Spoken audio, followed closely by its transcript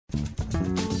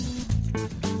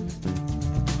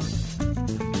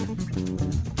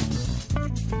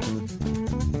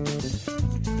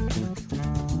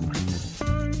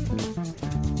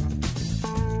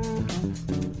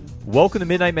Welcome to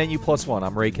Midnight Menu Plus One.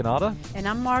 I'm Ray Canada. And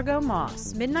I'm Margot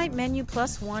Moss. Midnight Menu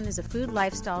Plus One is a food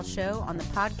lifestyle show on the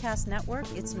podcast network,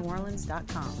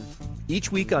 itsneworleans.com.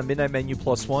 Each week on Midnight Menu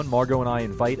Plus One, Margot and I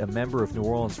invite a member of New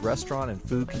Orleans restaurant and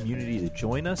food community to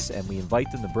join us, and we invite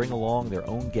them to bring along their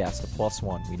own guest, a plus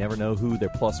one. We never know who their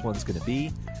plus one's going to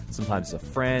be. Sometimes a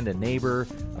friend, a neighbor,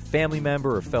 a family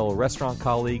member, or fellow restaurant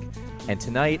colleague. And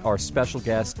tonight, our special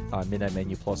guest on Midnight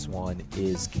Menu Plus One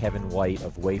is Kevin White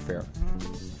of Wayfare.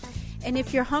 And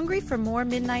if you're hungry for more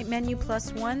Midnight Menu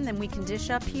Plus One than we can dish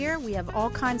up here, we have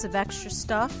all kinds of extra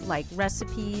stuff like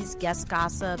recipes, guest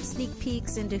gossip, sneak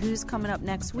peeks into who's coming up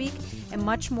next week, and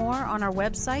much more on our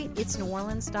website,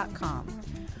 itsneworleans.com.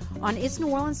 On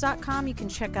itsneworleans.com, you can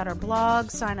check out our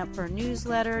blog, sign up for a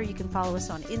newsletter, you can follow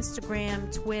us on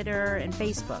Instagram, Twitter, and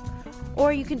Facebook.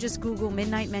 Or you can just Google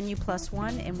Midnight Menu Plus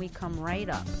One and we come right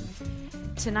up.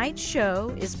 Tonight's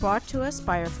show is brought to us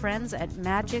by our friends at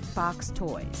Magic Box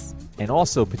Toys. And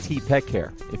also Petite Pet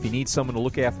Care. If you need someone to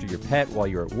look after your pet while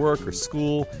you're at work or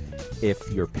school, if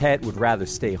your pet would rather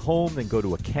stay home than go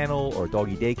to a kennel or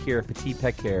doggy daycare, Petite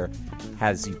Pet Care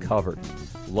has you covered.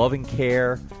 Loving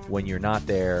care when you're not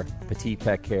there,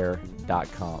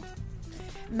 petitepetcare.com.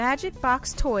 Magic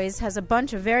Box Toys has a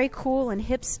bunch of very cool and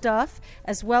hip stuff,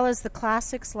 as well as the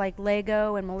classics like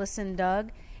Lego and Melissa and Doug.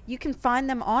 You can find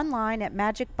them online at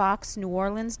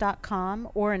magicboxneworleans.com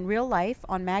or in real life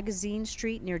on Magazine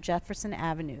Street near Jefferson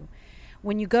Avenue.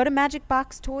 When you go to Magic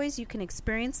Box Toys, you can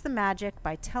experience the magic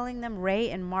by telling them Ray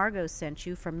and Margot sent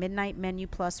you from Midnight Menu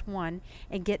Plus One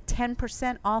and get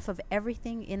 10% off of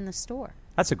everything in the store.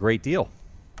 That's a great deal.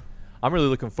 I'm really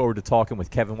looking forward to talking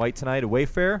with Kevin White tonight at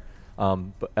Wayfare.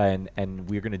 And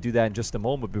we're going to do that in just a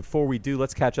moment. Before we do,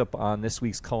 let's catch up on this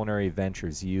week's culinary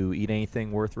adventures. You eat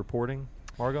anything worth reporting,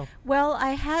 Margot? Well,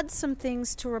 I had some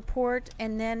things to report,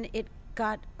 and then it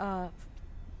got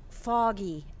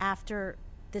foggy after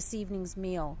this evening's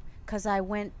meal because I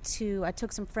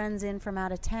took some friends in from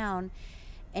out of town,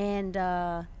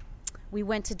 and we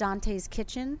went to Dante's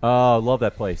Kitchen. Oh, love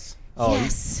that place. Oh,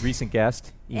 yes. Recent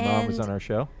guest. Iman was on our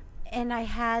show. And I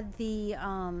had the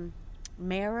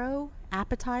marrow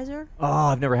appetizer. Oh,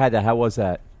 I've never had that. How was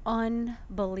that?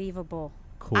 Unbelievable.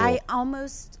 Cool. I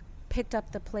almost picked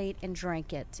up the plate and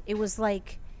drank it. It was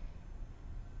like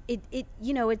it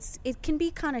can be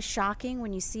kind of shocking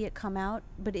when you see it come out,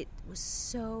 but it was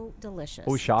so delicious.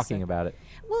 What was shocking about it?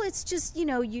 Well, it's just,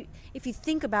 if you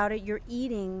think about it, you're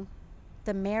eating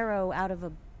the marrow out of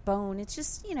a bone. It's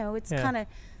just, kind of,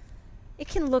 it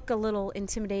can look a little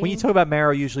intimidating. When you talk about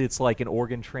marrow, usually it's like an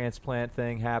organ transplant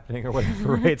thing happening or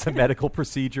whatever, right? It's a medical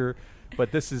procedure.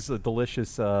 But this is a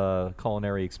delicious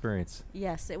culinary experience.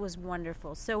 Yes, it was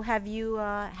wonderful. So have you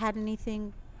had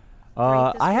anything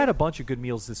I had a bunch of good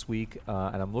meals this week,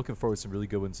 and I'm looking forward to some really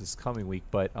good ones this coming week.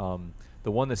 But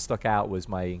the one that stuck out was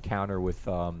my encounter with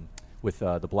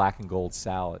the black and gold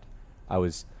salad. I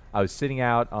was sitting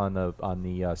out on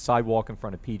the sidewalk in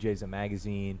front of PJ's, a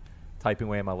magazine, typing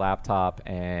away on my laptop,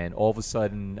 and all of a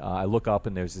sudden I look up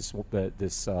and there's this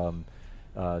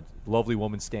lovely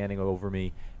woman standing over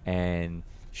me, and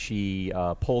she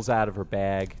pulls out of her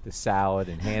bag the salad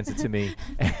and hands it to me.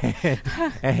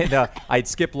 and I'd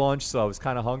skipped lunch, so I was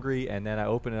kind of hungry, and then I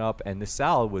opened it up, and the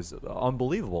salad was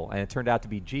unbelievable. And it turned out to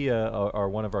be Gia, or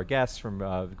one of our guests from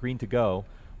Green to Go,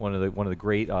 one of the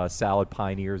great salad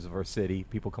pioneers of our city.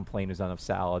 People complain there's not enough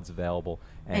salads available,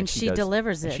 and she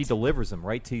delivers it. And she delivers them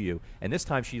right to you. And this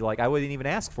time I wouldn't even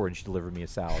ask for it, and she delivered me a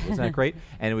salad. Wasn't that great?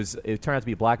 And it turned out to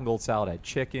be a black and gold salad. It had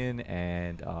chicken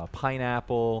and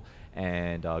pineapple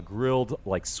and grilled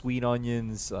like sweet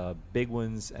onions, big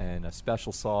ones, and a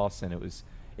special sauce. And it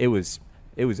was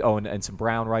and some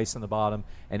brown rice on the bottom,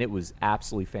 and it was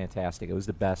absolutely fantastic. It was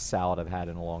the best salad I've had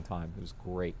in a long time. It was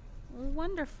great.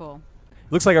 Wonderful.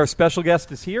 Looks like our special guest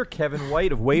is here, Kevin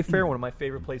White of Wayfare, one of my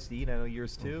favorite places to eat. I know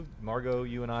yours too. Margot,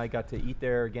 you and I got to eat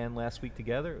there again last week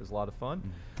together. It was a lot of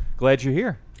fun. Glad you're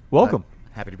here. Welcome.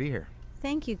 Happy to be here.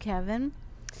 Thank you, Kevin.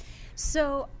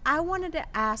 So I wanted to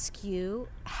ask you,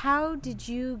 how did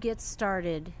you get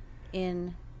started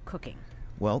in cooking?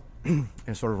 Well, in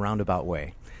a sort of roundabout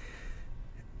way.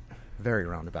 Very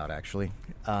roundabout, actually.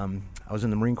 I was in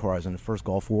the Marine Corps. I was in the first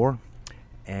Gulf War.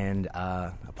 And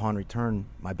upon return,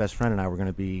 my best friend and I were going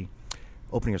to be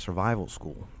opening a survival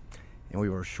school. And we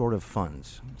were short of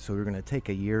funds. So we were going to take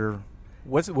a year.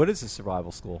 What is a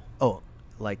survival school? Oh,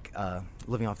 like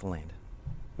living off the land,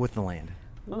 with the land.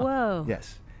 Whoa.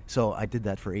 Yes. So I did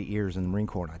that for 8 years in the Marine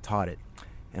Corps, and I taught it.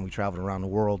 And we traveled around the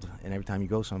world. And every time you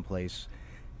go someplace,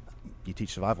 you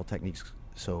teach survival techniques.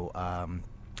 So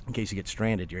in case you get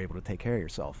stranded, you're able to take care of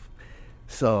yourself.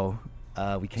 So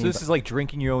we came. So this is like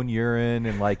drinking your own urine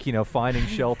and like finding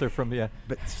shelter from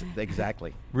But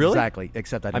exactly. Really? Exactly.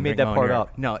 Except I didn't made drink that my own part urine.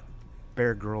 up. No,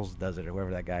 Bear Grylls does it, or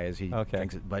whoever that guy is. He Okay.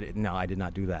 drinks it. But no, I did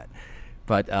not do that.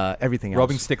 But everything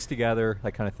rubbing else sticks together,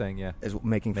 that kind of thing. Yeah. is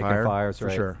making Making fires, for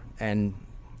right. sure, and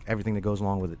everything that goes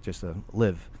along with it, just to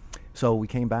live. So we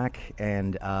came back,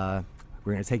 and we're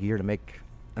going to take a year to make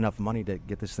enough money to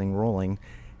get this thing rolling.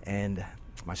 And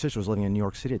my sister was living in New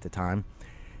York City at the time,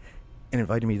 and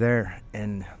invited me there.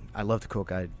 And I love to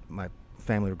cook. My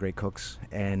family were great cooks,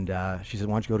 and she said,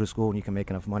 "Why don't you go to school and you can make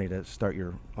enough money to start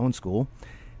your own school?"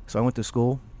 So I went to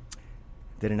school,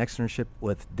 did an externship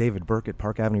with David Burke at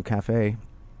Park Avenue Cafe,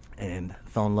 and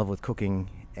fell in love with cooking,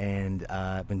 and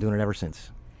I've been doing it ever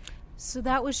since. So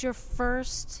that was your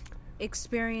first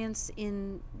experience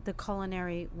in the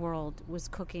culinary world, was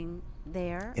cooking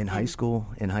there? In high school,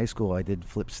 I did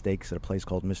flip steaks at a place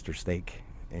called Mr. Steak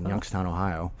in Youngstown,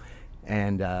 Ohio,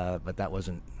 and but that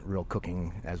wasn't real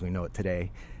cooking as we know it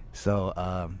today. So,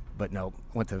 but no,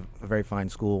 went to a very fine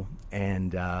school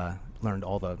and learned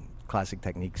all the classic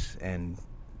techniques and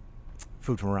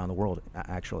food from around the world,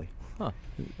 actually. Huh.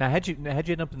 Now, how'd you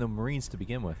end up in the Marines to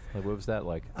begin with? Like, what was that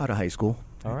like? Out of high school.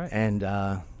 All right. And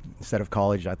instead of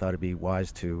college, I thought it'd be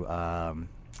wise to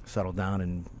settle down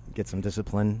and get some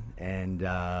discipline, and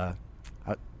that's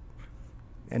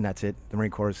it. The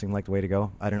Marine Corps seemed like the way to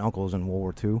go. I had an uncle who was in World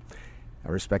War II. I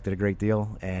respected a great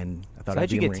deal, and I thought So I'd how'd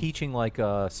be you a get Marine. teaching like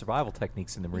survival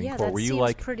techniques in the Marine Yeah, Corps? that Were you seems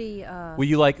like pretty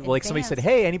like somebody said, advanced.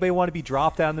 "Hey, anybody want to be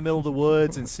dropped down in the middle of the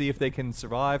woods and see if they can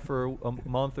survive for a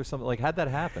month or something?" Like, how'd that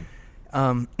happen?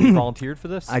 You volunteered for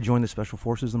this? I joined the Special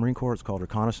Forces of the Marine Corps. It's called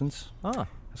reconnaissance. Ah.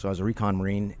 So I was a recon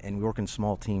Marine, and we work in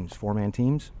small teams, 4-man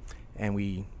teams,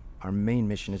 and our main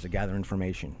mission is to gather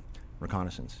information,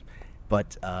 reconnaissance.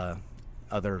 But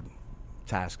other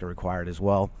tasks are required as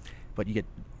well. But you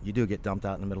do get dumped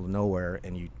out in the middle of nowhere,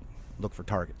 and you look for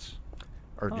targets,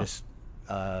 or just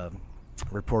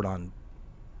report on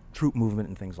troop movement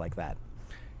and things like that.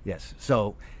 Yes.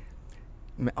 So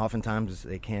oftentimes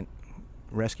they can't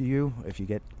rescue you if you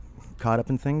get caught up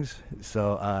in things.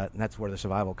 So that's where the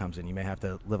survival comes in. You may have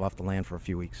to live off the land for a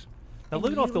few weeks. Now, And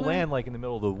living you off the learn- land, like in the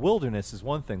middle of the wilderness, is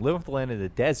one thing. Living off the land in the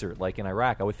desert, like in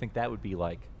Iraq, I would think that would be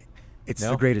like. It's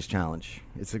No? the greatest challenge.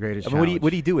 It's the greatest I mean, challenge.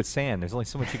 what do you do with sand? There's only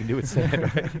so much you can do with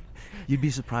sand, right? You'd be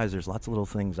surprised. There's lots of little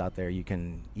things out there you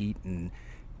can eat and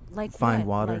Like find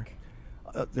what? water.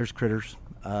 Like, There's critters,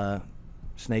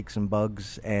 snakes and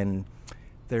bugs, and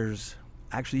there's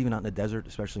actually, even out in the desert,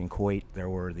 especially in Kuwait, there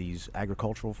were these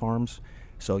agricultural farms.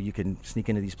 So you can sneak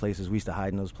into these places. We used to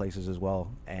hide in those places as well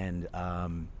and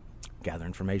gather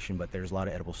information, but there's a lot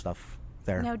of edible stuff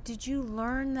there. now, did you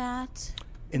learn that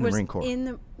In the Marine Corps. In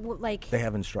the like They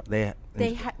have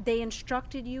they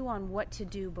instructed you on what to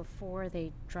do before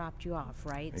they dropped you off,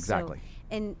 right? Exactly.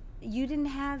 So, and you didn't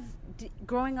have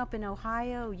growing up in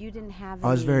Ohio. You didn't have.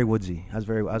 I was any- very woodsy. I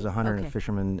was a hunter and Okay. a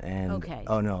fisherman, and Okay.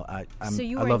 oh no, So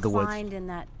you I were love the inclined woods. in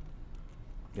that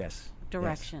Yes.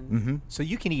 direction. Mm-hmm. So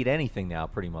you can eat anything now,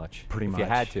 pretty much. Pretty if much. you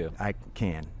had to. I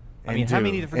can. I mean, And how do,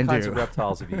 many different and kinds do. of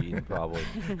reptiles have you eaten? Probably.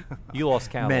 You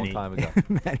lost count Many. a long time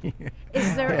ago. Many.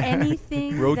 Is there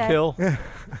anything Roadkill.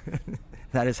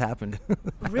 That has happened.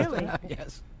 Really?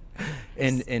 Yes.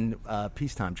 In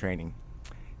peacetime training,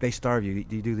 they starve you.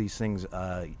 You do these things.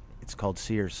 It's called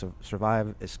SEER,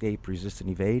 survive, escape, resist, and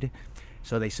evade.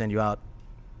 So they send you out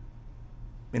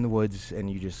in the woods, and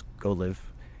you just go live.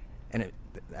 And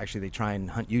actually, they try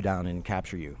and hunt you down and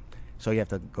capture you. So you have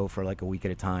to go for like a week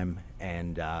at a time,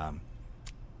 and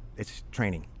it's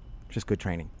training, just good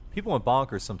training. People went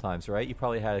bonkers sometimes, right? You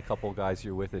probably had a couple of guys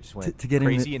you're with that just went To get in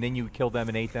crazy, the- and then you killed them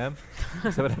and ate them.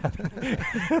 Is that what happened?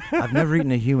 I've never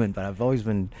eaten a human, but I've always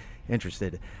been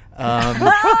interested.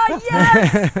 Oh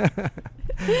yes.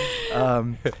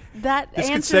 That This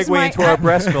could answers segue my. into our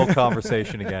breast milk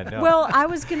conversation again. No. Well, I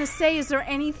was going to say, is there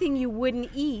anything you wouldn't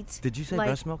eat? Did you say like-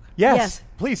 breast milk? yes. yes.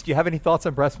 Please, do you have any thoughts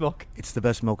on breast milk? It's the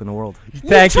best milk in the world.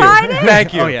 Thank you. tried it?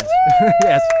 Thank you. Oh yes,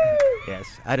 yes,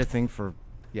 yes. I had a thing for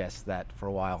that for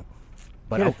a while,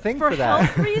 but You had a thing For for that.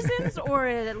 health reasons,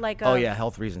 or like a? oh yeah,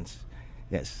 health reasons.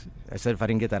 Yes, I said if I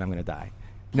didn't get that, I'm going to die.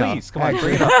 Please, No, come on,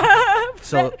 actually- bring it up.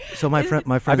 So my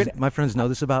friends know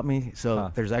this about me. So Huh.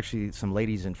 there's actually some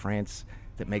ladies in France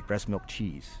that make breast milk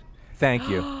cheese, Thank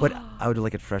you. but I would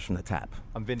like it fresh from the tap.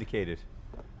 I'm vindicated.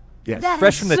 Yes. That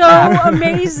Fresh is from the so tap.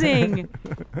 amazing.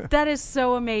 That is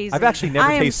so amazing. I've actually never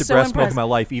I am tasted so breast milk in impressed. my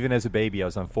life. Even as a baby, I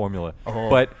was on formula.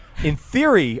 Oh. But in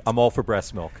theory, I'm all for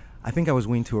breast milk. I think I was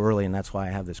weaned too early, and that's why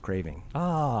I have this craving.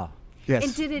 Ah. Yes.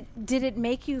 And did it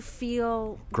make you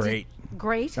feel Great.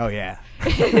 Great. Oh yeah.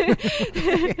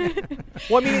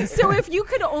 Well, I mean, So if you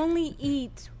could only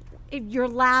eat, your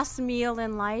last meal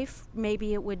in life,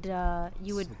 maybe it would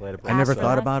you would. Glad it I never ask for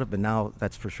thought that? about it, but now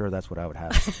that's for sure. That's what I would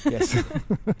have. Yes.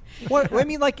 What I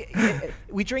mean, like,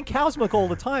 we drink cow's milk all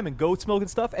the time and goat's milk and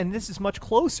stuff, and this is much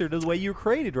closer to the way you were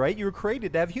created, right? You were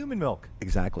created to have human milk.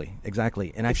 Exactly.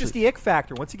 And It's just the ick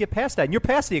factor. Once you get past that, and you're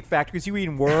past the ick factor because you were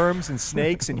eating worms and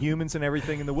snakes and humans and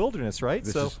everything in the wilderness, right?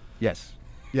 Yes.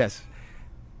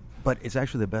 But it's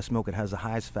actually the best milk. It has the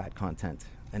highest fat content,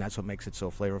 and that's what makes it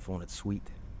so flavorful and it's sweet.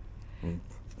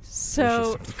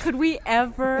 So, could we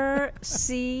ever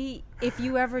see, if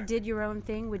you ever did your own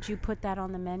thing, would you put that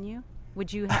on the menu?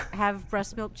 Would you have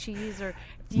breast milk cheese, or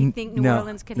do you think New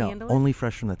Orleans can handle it? Only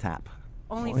fresh from the tap.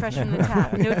 Only fresh from the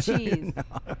tap, no cheese.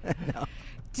 No.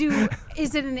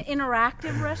 Is it an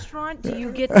interactive restaurant? Do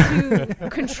you get to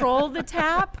control the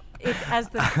tap as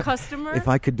the customer? If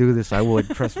I could do this, I would.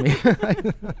 Trust me.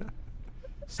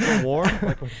 Still warm?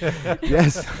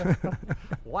 Yes.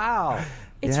 Wow.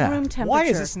 It's Yeah. room temperature. Why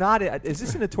is this not? Is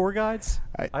this in the tour guides?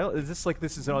 I- Is this like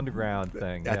this is an underground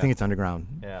thing? I think it's underground.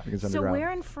 Yeah. I think it's So underground.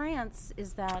 where in France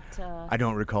is that? I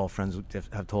don't recall. Friends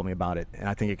have told me about it, and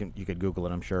I think you could Google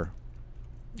it. I'm sure.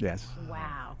 Yes.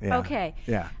 Wow. Yeah. Okay.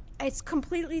 Yeah. It's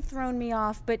completely thrown me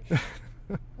off, but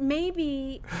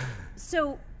maybe.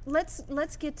 So let's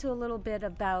get to a little bit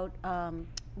about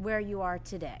where you are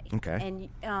today. Okay.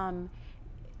 And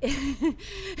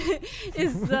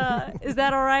is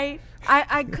that all right?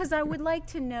 Because I would like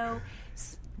to know.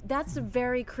 That's a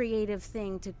very creative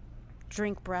thing to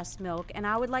drink breast milk, and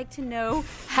I would like to know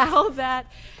how that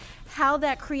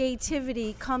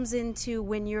creativity comes into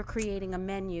when you're creating a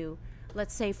menu.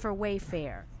 Let's say for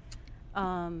Wayfair.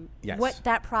 Yes. What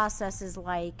that process is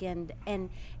like, and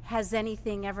has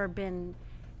anything ever been?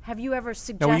 Have you ever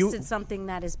suggested something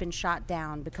that has been shot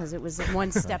down because it was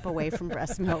one step away from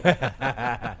breast milk?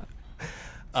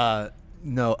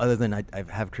 No, other than I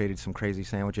have created some crazy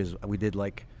sandwiches. We did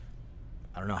I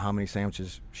don't know how many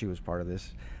sandwiches. She was part of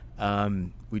this.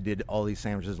 We did all these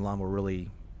sandwiches. A lot were really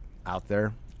out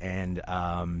there, and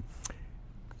I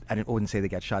wouldn't say they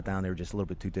got shot down. They were just a little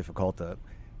bit too difficult to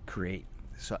create.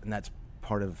 So, and that's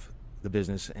part of the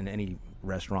business in any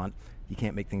restaurant. You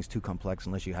can't make things too complex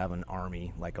unless you have an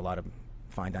army, like a lot of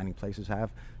fine dining places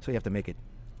have. So you have to make it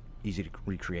easy to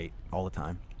recreate all the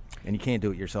time. And you can't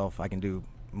do it yourself. I can do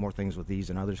more things with these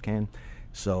than others can.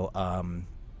 So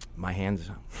my hands.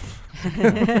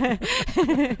 To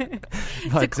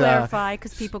clarify,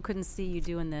 because people couldn't see you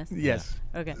doing this. Yes.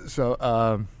 Okay. So,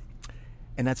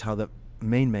 and that's how the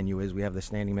main menu is. We have the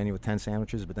standing menu with 10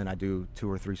 sandwiches, but then I do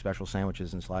 2 or 3 special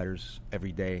sandwiches and sliders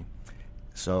every day.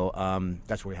 So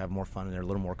that's where we have more fun, and they're a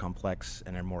little more complex,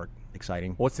 and they're more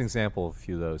exciting. What's an example of a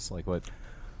few of those? Like what?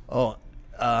 Oh,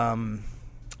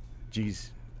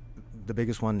 geez. The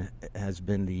biggest one has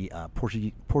been the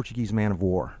Portuguese Man of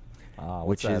War.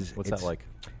 What's that like?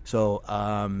 So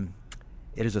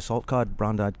it is a salt cod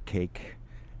brown dot cake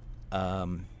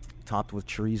topped with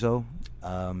chorizo,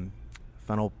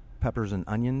 fennel peppers and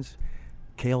onions,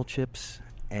 kale chips,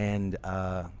 and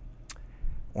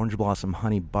orange blossom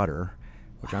honey butter,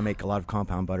 which I make a lot of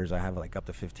compound butters. I have up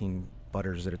to 15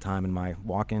 butters at a time in my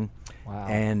walk-in. Wow.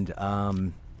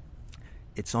 And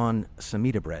it's on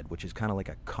samita bread, which is kind of like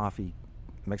a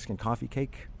Mexican coffee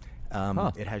cake.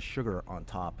 It has sugar on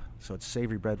top, so it's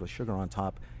savory bread with sugar on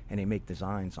top, and they make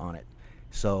designs on it.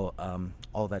 So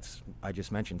all that's I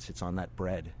just mentioned sits on that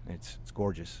bread. It's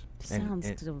gorgeous. Sounds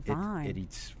divine. It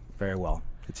eats very well.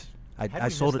 I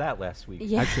sold it that last week.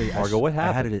 Yeah. Actually, Margo, what I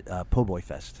had happened? it at Po' Boy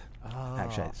Fest. Oh.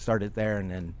 Actually, I started there,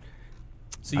 and then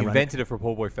So you invented it for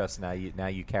Po' Boy Fest. Now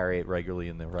you carry it regularly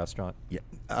in the restaurant.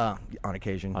 on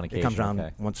occasion. On It comes occasion, around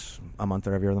okay. once a month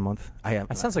or every other month.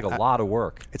 That sounds like a lot of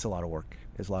work. It's a lot of work.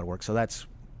 It's a lot of work. So that's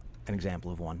an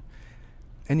example of one.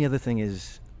 And the other thing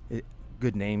is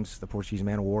good names, the Portuguese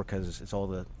Man of War, because it's all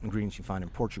the ingredients you find in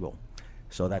Portugal.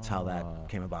 So that's how that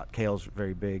came about. Kale's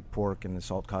very big, pork, and the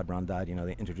salt cod brandade.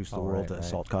 They introduced the world to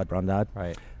salt cod brandade.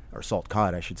 Right. Or salt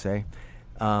cod, I should say.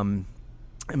 And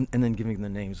then giving the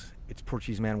names, it's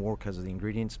Portuguese Man of War because of the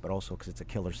ingredients, but also because it's a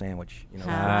killer sandwich.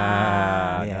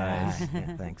 Nice. Yeah,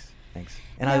 thanks.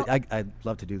 And Now- I'd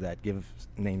love to do that, give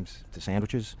names to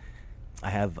sandwiches. I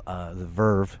have the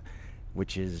Verve,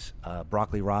 which is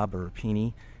broccoli rabe or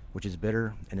pini, which is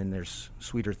bitter, and then there's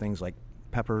sweeter things like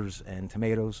peppers and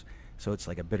tomatoes, so it's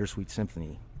like a bittersweet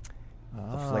symphony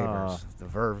of flavors. The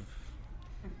Verve.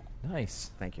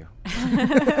 Nice. Thank you.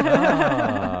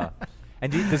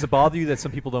 And does it bother you that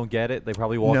some people don't get it? They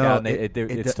probably walk No, out and it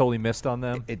it's totally missed on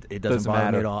them? It doesn't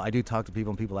bother me at all. I do talk to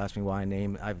people, and people ask me why I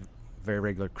name. I have very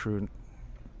regular crew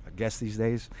guests these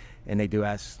days, and they do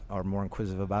are more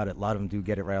inquisitive about it. A lot of them do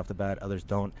get it right off the bat. Others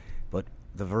don't. But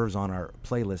the Verve's on our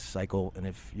playlist cycle, and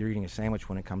if you're eating a sandwich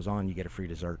when it comes on, you get a free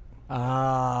dessert.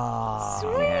 Ah.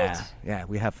 Sweet. Yeah,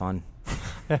 we have fun.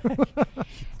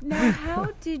 Now, how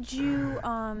did you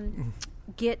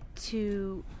get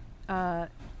to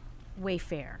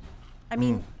Wayfair? I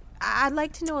mean, I'd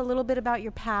like to know a little bit about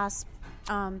your past,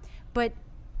 but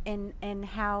and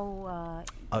how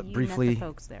you Briefly, met the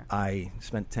folks there. I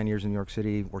spent 10 years in New York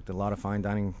City, worked at a lot of fine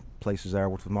dining places there. I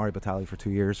worked with Mario Batali for 2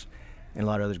 years, and a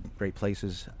lot of other great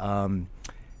places.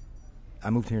 I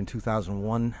moved here in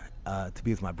 2001 to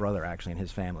be with my brother, actually, and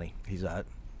his family. He's a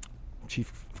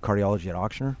chief of cardiology at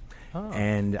Auctioner,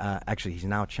 and actually he's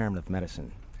now chairman of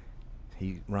medicine.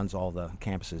 He runs all the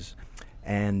campuses.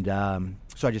 And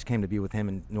so I just came to be with him,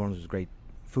 and New Orleans was a great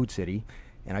food city,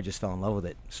 and I just fell in love with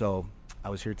it. So I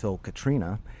was here till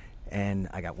Katrina, and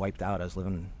I got wiped out. I was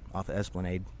living off the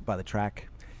Esplanade by the track,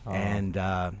 and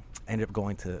ended up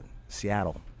going to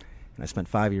Seattle. And I spent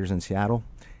 5 years in Seattle.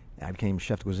 And I became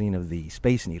chef de cuisine of the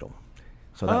Space Needle.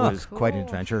 So that was quite an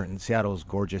adventure, and Seattle was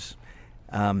gorgeous.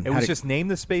 It was just named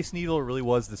the Space Needle. It really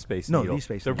was the Space Needle. No, the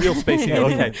Space The Needle. real Space Needle.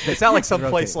 Okay, it's not like some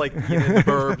place like in the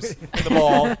burbs, in the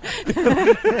mall.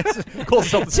 Calls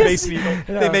itself the Space Needle.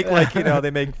 They make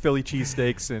they make Philly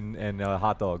cheesesteaks and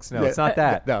hot dogs. No, it's not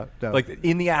that. No. Like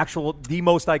in the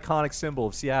most iconic symbol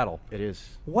of Seattle. It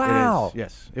is. Wow. It is.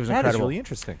 Yes, it was That incredible. is really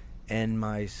interesting. And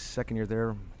my second year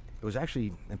there, it was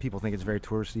actually, and people think it's very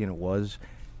touristy, and it was,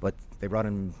 but they brought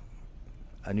in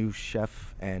a new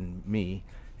chef and me,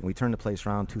 and we turned the place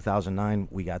around. 2009,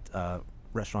 we got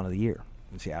Restaurant of the Year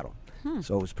in Seattle.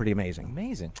 So it was pretty amazing.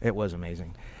 Amazing. It was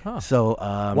amazing. Huh. So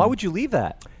Why would you leave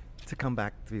that? to come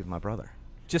back to be with my brother?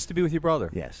 Just to be with your brother?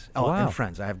 Yes. Oh, wow. And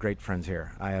friends. I have great friends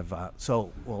here. I have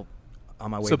on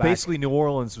my way So back. basically, New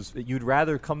Orleans was. You'd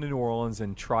rather come to New Orleans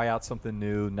and try out something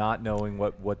new, not knowing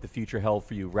what the future held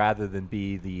for you, rather than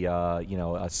be the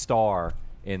a star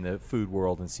in the food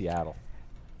world in Seattle.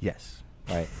 Yes.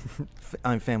 Right.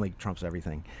 Family trumps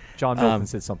everything. John Milton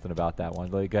said something about that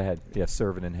one. Like, go ahead. Yeah,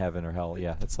 serving in heaven or hell.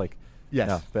 Yeah, it's like. Yes.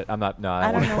 No, but I'm not. No,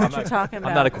 I don't know what you're talking about.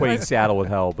 I'm not equating Seattle with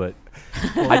hell, but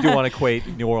I do want to equate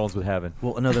New Orleans with heaven.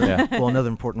 Well, another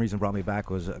important reason brought me back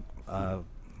was a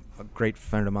great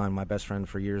friend of mine, my best friend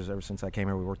for years. Ever since I came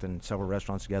here, we worked in several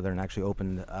restaurants together, and actually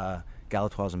opened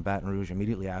Galatoire's in Baton Rouge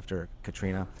immediately after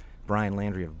Katrina. Brian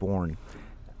Landry of Bourne,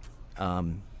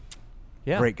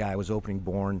 great guy, was opening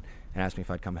Bourne and asked me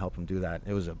if I'd come help him do that.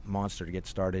 It was a monster to get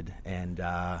started, and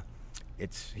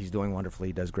he's doing wonderfully.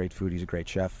 He does great food. He's a great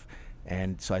chef.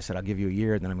 And so I said, I'll give you a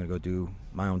year, and then I'm going to go do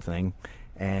my own thing.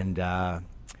 And I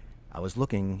was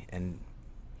looking and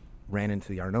ran into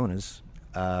the Arnonas,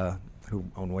 who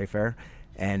own Wayfair,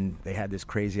 and they had this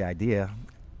crazy idea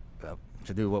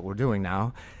to do what we're doing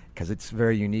now, because it's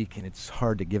very unique and it's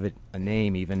hard to give it a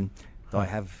name even, though I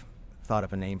have thought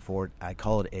of a name for it. I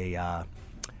call it a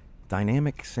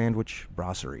dynamic sandwich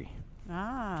brasserie.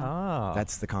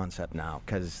 That's the concept now,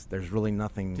 because there's really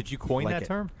nothing. Did you coin like that it.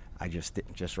 term? I just did,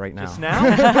 just right now. Just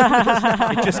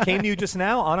now? It just came to you just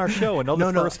now on our show.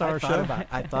 Another first on our show.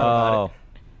 I thought about it.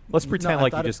 Let's pretend I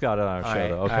like you thought just got it on our show,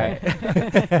 though. all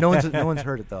Okay. right. No one's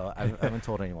heard it though. I haven't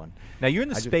told anyone. Now you're in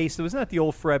the space. Wasn't that the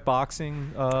old Fred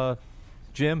Boxing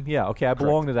gym? Yeah. Okay. I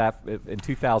belonged to that in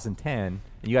 2010, and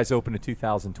you guys opened in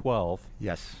 2012.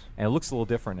 Yes. And it looks a little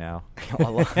different now.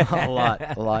 a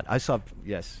lot. I saw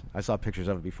pictures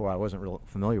of it before. I wasn't real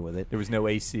familiar with it. There was no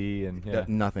AC and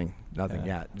Nothing.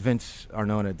 Yeah. Vince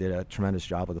Arnona did a tremendous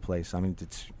job with the place. I mean,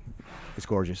 it's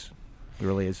gorgeous. It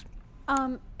really is.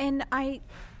 And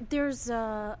there's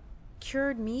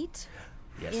cured meat.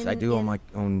 Yes, I do own my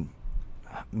own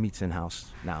meats in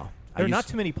house now. There are not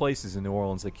too many places in New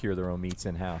Orleans that cure their own meats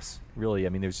in house. Really, I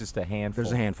mean, there's just a handful.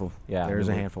 There's a handful. Yeah, there's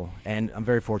a handful, and I'm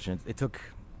very fortunate. It took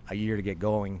a year to get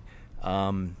going.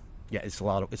 It's a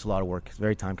lot of work. It's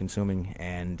very time consuming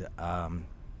and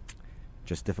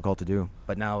just difficult to do.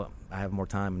 But now I have more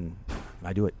time and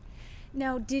I do it.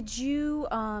 Now, did you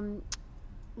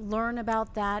learn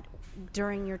about that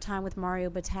during your time with Mario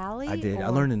Batali? I did. or- I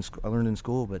learned in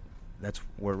school, but that's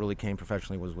where it really came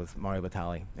professionally was with Mario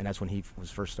Batali, and that's when he was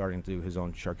first starting to do his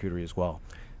own charcuterie as well.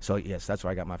 So yes, that's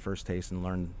where I got my first taste and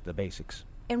learned the basics.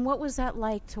 And what was that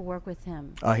like to work with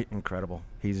him? Incredible.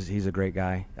 He's a great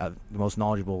guy, the most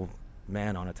knowledgeable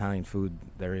man on Italian food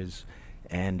there is,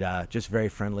 and just very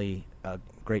friendly,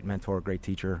 great mentor, great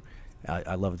teacher.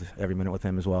 I loved every minute with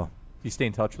him as well. Do you stay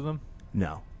in touch with him?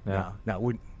 No.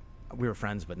 We were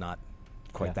friends, but not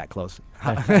quite that close.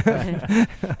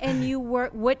 And you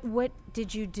work. What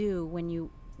did you do when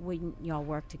y'all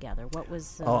worked together? What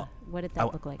was what did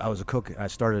that look like? I was a cook. I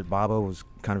started at Babbo. It was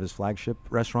kind of his flagship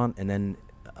restaurant, and then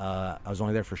I was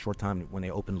only there for a short time when they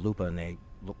opened Lupa, and they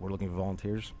we're looking for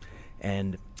volunteers.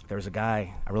 And there was a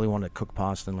guy, I really wanted to cook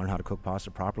pasta and learn how to cook pasta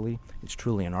properly. It's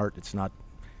truly an art. It's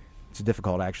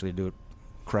difficult actually to do it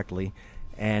correctly.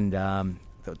 And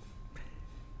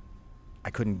I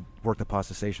couldn't work the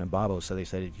pasta station at Babbo's, so they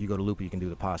said, if you go to Lupa, you can do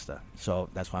the pasta. So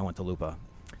that's why I went to Lupa.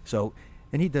 So,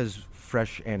 and he does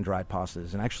fresh and dried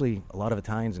pastas. And actually, a lot of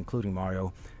Italians, including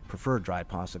Mario, prefer dried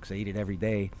pasta because they eat it every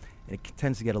day. And it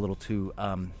tends to get a little too,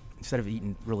 instead of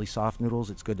eating really soft noodles,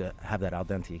 it's good to have that al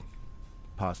dente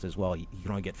pasta as well. You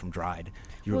can only get from dried.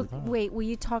 Wait, will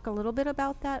you talk a little bit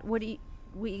about that? We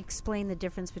explain the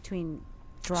difference between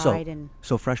dried and...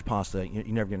 So fresh pasta, you're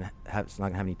never going to have, it's not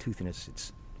going to have any toothiness.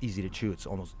 It's easy to chew. It's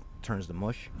almost turns to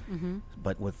mush. Mm-hmm.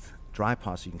 But with dry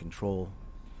pasta, you can control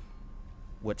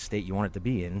what state you want it to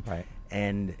be in. Right.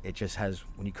 And it just has,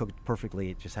 when you cook it perfectly,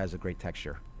 it just has a great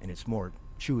texture. And it's more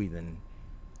chewy than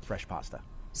fresh pasta.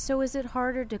 So is it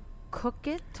harder to cook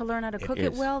it, to learn how to cook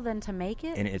it well, than to make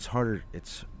it? And it's harder,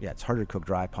 it's harder to cook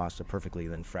dry pasta perfectly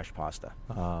than fresh pasta.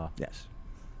 Yes.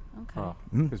 Okay.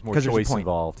 There's more 'Cause there's a choice point.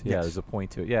 involved. Yeah, Yes. there's a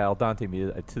point to it. Yeah, al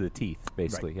dente to the teeth,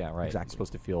 basically. Right. Yeah, right. Exactly. You're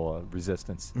supposed to feel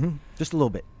resistance. Mm-hmm. Just a little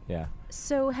bit. Yeah.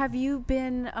 So have you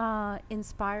been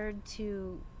inspired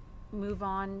to move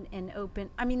on and open,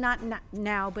 I mean, not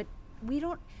now, but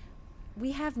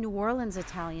we have New Orleans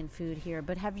Italian food here,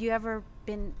 but have you ever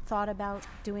been thought about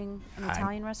doing an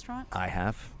Italian restaurant? I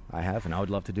have, and I would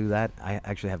love to do that. I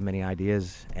actually have many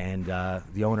ideas, and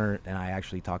the owner and I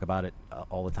actually talk about it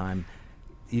all the time,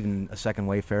 even a second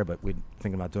Wayfair, but we're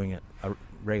thinking about doing a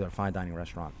regular fine dining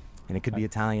restaurant. And it could be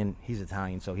Italian. He's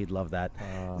Italian, so he'd love that.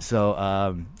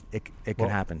 So it could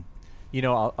happen. You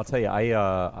know, I'll tell you,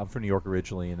 I'm from New York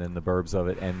originally, and then the burbs of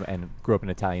it, and grew up in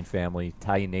an Italian family,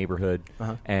 Italian neighborhood.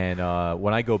 And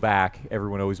when I go back,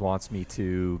 everyone always wants me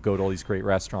to go to all these great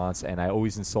restaurants, and I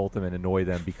always insult them and annoy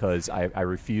them because I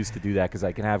refuse to do that because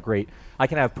I can have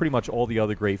pretty much all the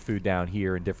other great food down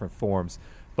here in different forms.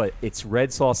 But it's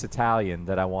red sauce Italian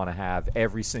that I want to have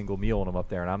every single meal when I'm up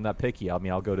there, and I'm not picky. I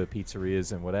mean, I'll go to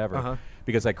pizzerias and whatever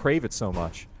because I crave it so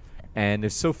much. And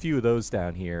there's so few of those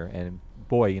down here, and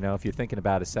boy, you know, if you're thinking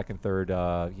about a second, third,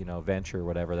 venture or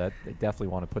whatever, that I definitely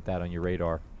want to put that on your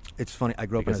radar. It's funny. I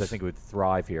grew up because I think it would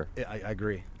thrive here. I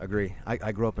agree.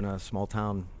 I grew up in a small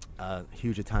town,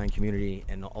 huge Italian community,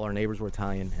 and all our neighbors were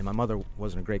Italian. And my mother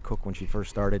wasn't a great cook when she first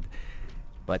started,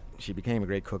 but she became a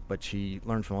great cook. But she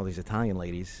learned from all these Italian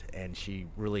ladies, and she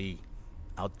really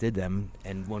outdid them.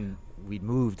 And when we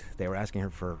moved, they were asking her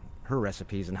for her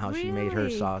recipes and how she made her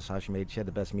sauce, she had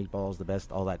the best meatballs, the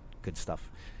best, all that good stuff.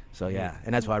 So yeah,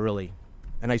 and that's why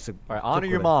and I used to honor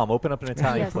your mom. Open up an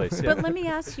Italian place. Yeah. But let me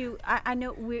ask you. I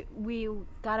know we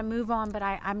got to move on, but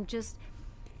I'm just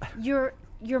your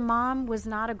mom was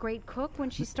not a great cook when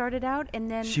she started out, and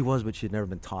then she was, but she had never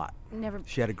been taught. Never.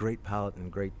 She had a great palate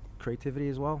and great creativity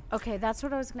as well. Okay, that's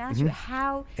what I was going to ask you.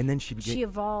 How? And then she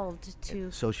evolved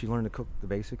to. So she learned to cook the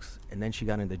basics, and then she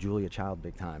got into Julia Child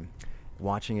big time.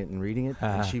 Watching it and reading it,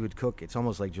 and she would cook. It's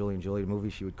almost like Julie and Julie, the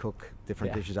movie. She would cook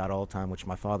different dishes out all the time, which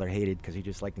my father hated because he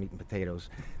just liked meat and potatoes.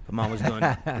 But Mom was doing,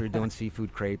 we were doing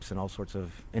seafood crepes and all sorts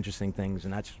of interesting things,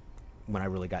 and that's when I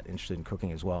really got interested in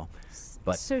cooking as well.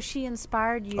 But so she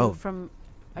inspired you from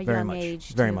a young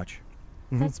age. Very much.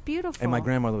 That's beautiful. And my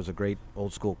grandmother was a great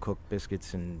old school cook,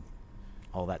 biscuits and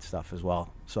all that stuff as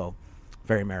well. So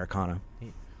very Americana.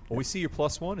 Well, we see your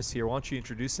plus one is here. Why don't you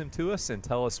introduce him to us and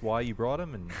tell us why you brought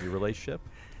him and your relationship?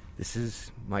 This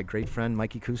is my great friend,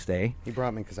 Mikey Couste. He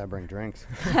brought me because I bring drinks.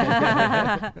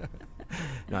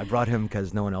 No, I brought him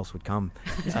because no one else would come.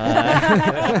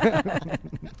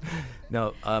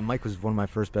 No, Mike was one of my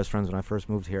first best friends when I first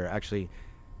moved here. Actually,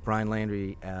 Brian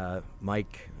Landry,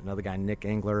 Mike, another guy, Nick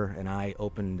Engler, and I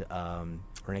opened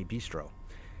Renee Bistro.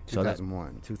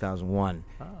 2001. 2001.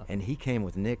 And he came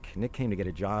with Nick. Nick came to get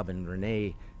a job, and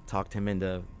Renee talked him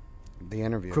into the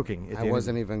interview. Cooking. I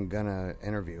wasn't even going to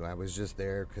interview. I was just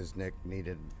there because Nick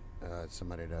needed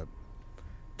somebody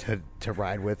to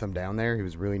ride with him down there. He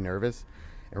was really nervous.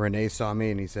 And Renee saw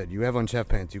me, and he said, "You have on chef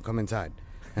pants. You come inside."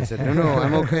 I said, No,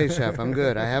 I'm okay, chef. I'm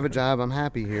good. I have a job. I'm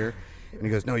happy here. And he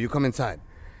goes, "No, you come inside."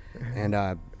 And,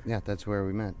 that's where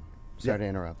we met. Sorry to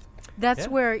interrupt. That's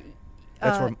where...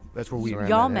 That's where we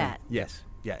y'all met. Yes.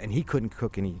 Yeah, and he couldn't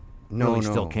cook, and he No,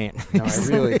 still can't. No, I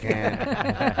really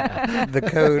can't. The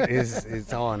coat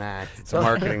it's all an act. It's a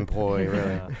marketing ploy,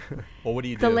 really. Well, what do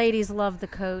you do? The ladies love the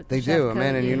coat. They chef do. A coat,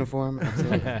 man in yeah. uniform.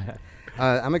 Absolutely.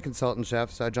 I'm a consultant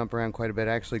chef, so I jump around quite a bit.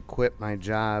 I actually quit my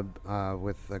job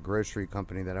with a grocery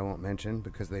company that I won't mention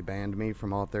because they banned me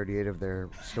from all 38 of their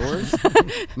stores.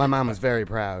 My mom was very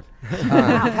proud.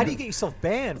 How do you get yourself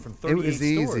banned from 38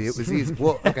 It was easy.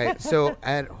 Well, okay, so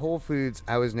at Whole Foods,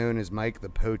 I was known as Mike the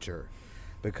Poacher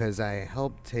because I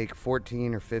helped take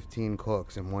 14 or 15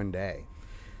 cooks in one day.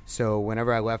 So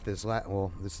whenever I left this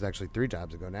this is actually 3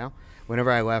 jobs ago now.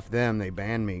 Whenever I left them, they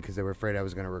banned me because they were afraid I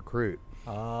was going to recruit.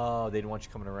 Oh, they didn't want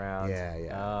you coming around. Yeah,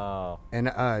 yeah. Oh.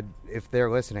 And if they're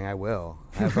listening, I will.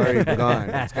 I've already begun.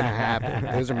 It's going to happen.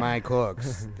 Those are my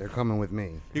cooks. They're coming with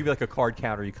me. You'd be like a card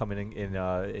counter. You come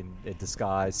in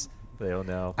disguise. They don't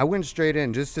know. I went straight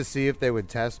in just to see if they would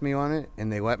test me on it,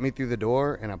 and they let me through the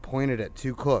door, and I pointed at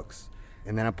 2 cooks.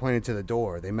 And then I pointed to the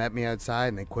door. They met me outside,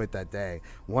 and they quit that day.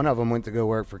 One of them went to go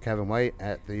work for Kevin White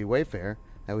at the Wayfair.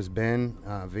 That was Ben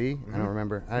V. I don't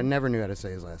remember. I never knew how to say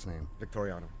his last name.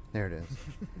 Victoriano. There it is.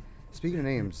 Speaking of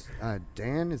names,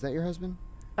 Dan, is that your husband?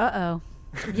 Uh-oh.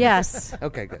 Yes.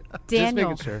 Okay, good.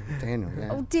 Daniel. Just making sure. Daniel, yeah.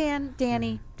 Oh,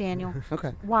 Daniel.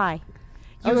 Okay. Why?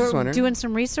 I You was just were wondering. doing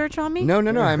some research on me? No.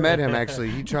 I met him, actually.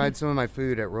 He tried some of my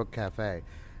food at Rook Cafe.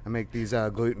 I make these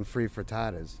gluten-free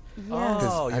frittatas. Yes.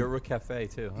 Oh, I- you're a Rook Cafe,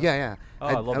 too. Huh? Yeah. Oh,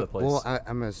 I love that place. Well,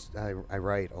 I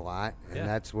write a lot, and Yeah.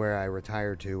 that's where I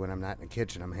retire to when I'm not in the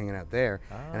kitchen. I'm hanging out there,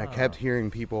 and I kept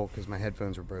hearing people, because my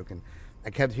headphones were broken, I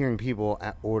kept hearing people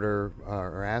order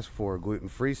or ask for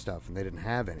gluten-free stuff, and they didn't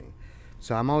have any.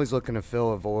 So I'm always looking to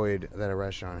fill a void that a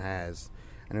restaurant has.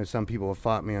 I know some people have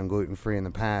fought me on gluten-free in the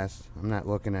past. I'm not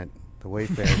looking at the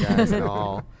Wayfair guys at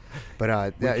all.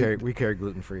 But We carry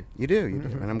gluten free. you do,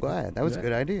 and I'm glad. That was a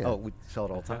good idea. Oh, we sell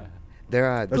it all the time. There's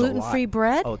a lot. Gluten-free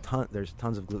bread? Oh, there's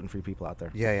tons of gluten free people out there.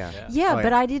 Yeah. Yeah, Oh,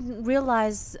 but yeah. I didn't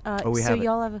realize. we so have it.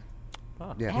 y'all have.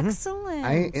 Yeah.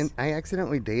 Excellent. I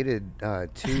accidentally dated 2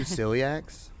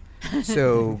 celiacs,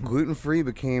 so gluten free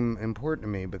became important to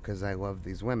me because I love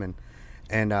these women,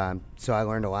 and so I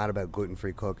learned a lot about gluten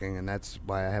free cooking, and that's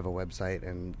why I have a website.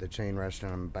 And the chain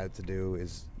restaurant I'm about to do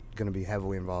is going to be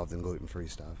heavily involved in gluten free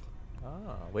stuff.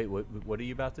 Oh, wait, what are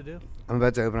you about to do? I'm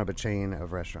about to open up a chain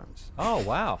of restaurants. Oh,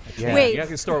 wow. Yeah. Wait, You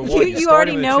can start one. you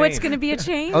already know it's going to be a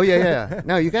chain? Oh yeah.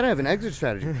 No, you got to have an exit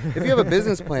strategy. If you have a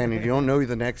business plan and you don't know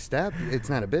the next step, it's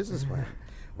not a business plan.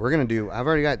 I've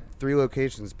already got 3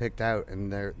 locations picked out,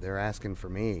 and they're asking for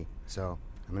me, so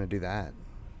I'm gonna do that.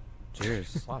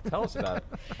 Cheers. Wow, tell us about it.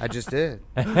 I just did.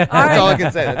 All That's right. all I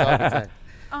can say.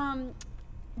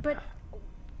 But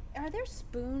are there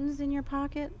spoons in your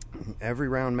pocket? Every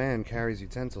round man carries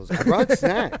utensils. I brought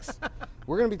snacks.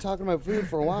 We're gonna be talking about food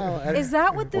for a while. Is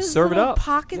that what those serve it little up.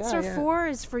 pockets Yeah, are yeah. for?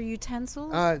 Is for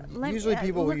utensils? Usually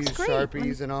people will looks use great.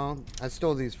 Sharpies and all. I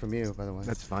stole these from you, by the way.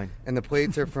 That's fine. And the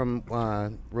plates are from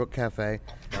Rook Cafe.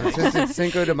 Since it's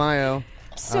Cinco de Mayo,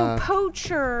 So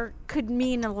poacher could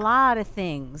mean a lot of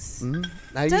things.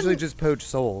 I usually Doesn't- just poach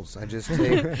souls. I just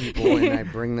take people and I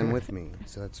bring them with me.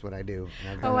 So that's what I do. And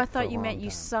I've done Oh, I it for thought a you meant long you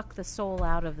time. suck the soul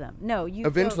out of them. No, you.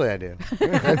 Eventually I do.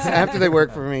 That's after they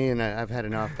work for me and I've had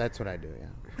enough. That's what I do,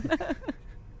 yeah.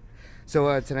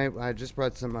 So tonight I just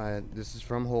brought some, this is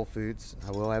from Whole Foods.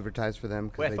 I will advertise for them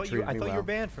Wait, because they treat me I thought well. you were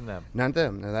banned from them. Not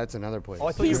them. No, that's another place. Oh,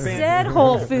 I thought He you were banned. said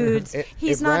Whole Foods. It-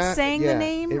 He's it not rhy- saying yeah, the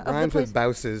name it of the rhymes place. with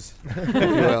Bouses, if you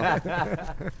will.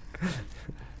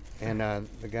 And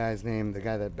the guy's name, the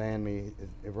guy that banned me,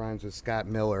 it rhymes with Scott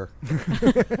Miller.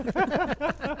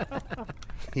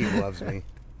 He loves me.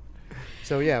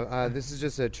 So yeah, this is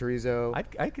just a chorizo.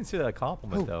 I'd consider that a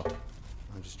compliment, though.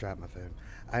 I just dropped my phone.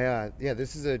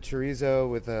 This is a chorizo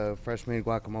with a fresh made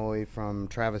guacamole from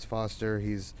Travis Foster.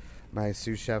 He's my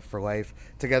sous chef for life.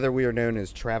 Together we are known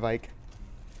as Travike.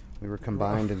 We were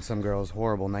combined in some girl's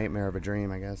horrible nightmare of a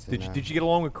dream, I guess. Did and, you get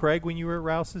along with Craig when you were at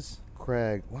Rouse's?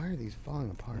 Craig, why are these falling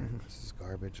apart? This is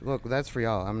garbage. Look, that's for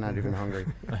y'all. I'm not even hungry.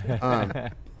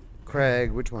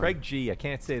 Craig, which one? Craig G. I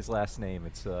can't say his last name.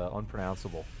 It's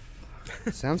unpronounceable.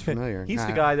 Sounds familiar. He's the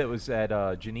Nah, guy that was at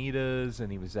Janita's,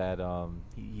 and he was at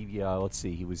let's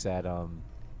see, he was at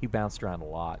he bounced around a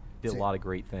lot, did See, a lot of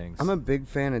great things. I'm a big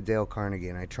fan of Dale Carnegie,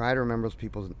 and I try to remember those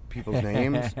people's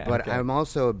names, but Okay. I'm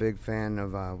also a big fan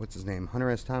of what's his name, Hunter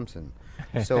S. Thompson.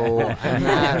 So I'm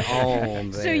not all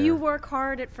there. So you work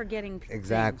hard at forgetting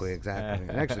Exactly. things.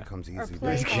 It actually comes Or easy.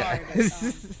 play hard.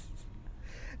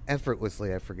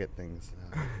 Effortlessly, I forget things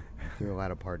through a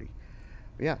lot of party.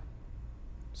 But yeah.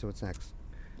 So what's next?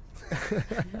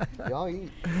 Y'all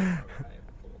eat.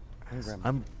 I'm grab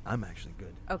my- I'm actually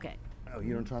good. Okay. Oh,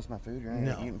 you don't trust my food? You're not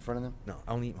No. gonna eat in front of them? No,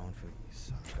 I don't eat my own food. You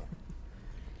son of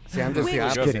a- See, I'm just Wait, the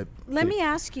just opposite. kidding. Let me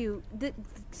ask you.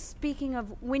 Speaking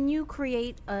of, when you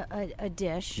create a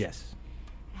dish, Yes.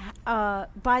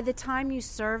 by the time you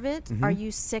serve it, are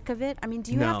you sick of it? I mean,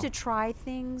 do you have No. to try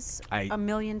things I- a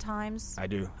million times? I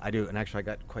do. And actually, I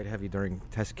got quite heavy during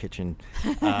test kitchen.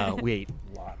 We ate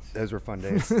lots. Those were fun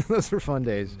days. Those were fun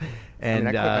days. And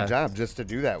And I quit my job just to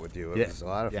do that with you. It yeah, was a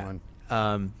lot of yeah.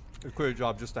 fun. It's quite a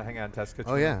job just to hang out and test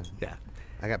kitchen. Oh, yeah. Yeah.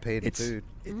 I got paid in It's food.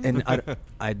 and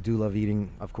I do love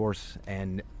eating, of course,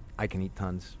 and I can eat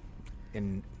tons.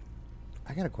 And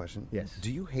I got a question. Yes.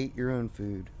 Do you hate your own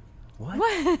food?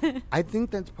 what? I think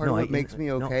that's part No, of I what eat- makes me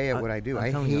no, okay at I- what I do. I'm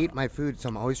I telling you. hate my food, so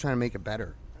I'm always trying to make it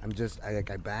better.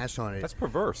 I bash on it. That's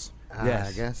perverse. Yes.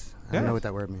 I guess. I Yeah. don't know what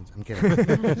that word means. I'm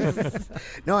kidding.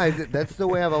 No, that's the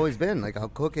way I've always been. Like, I'll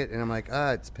cook it, and I'm like,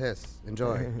 it's piss.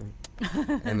 Enjoy.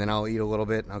 And then I'll eat a little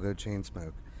bit, and I'll go chain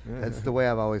smoke. That's the way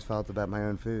I've always felt about my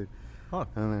own food. Huh.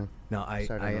 I don't know. No, I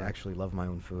Sorry to interrupt. actually love my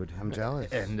own food. I'm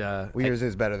jealous. And Well, yours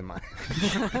is better than mine.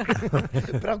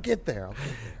 But I'll get there.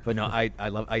 but no, I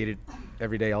eat it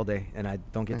every day, all day, and I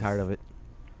don't get Nice. tired of it.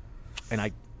 And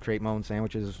I create my own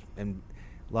sandwiches, and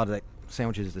a lot of the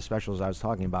sandwiches, the specials I was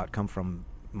talking about, come from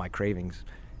my cravings.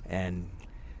 And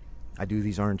I do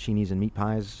these arancinis and meat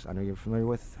pies. I know you're familiar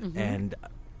with, and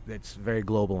it's very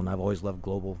global, and I've always loved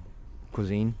global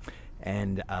cuisine.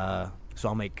 And so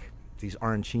I'll make these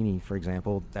arancini, for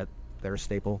example, that they're a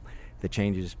staple that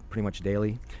changes pretty much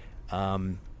daily.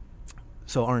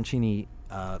 So arancini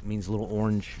means little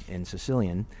orange in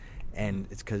Sicilian, and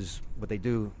it's because what they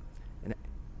do, and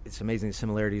it's amazing the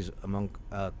similarities among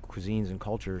cuisines and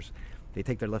cultures. They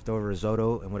take their leftover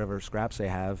risotto and whatever scraps they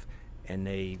have, and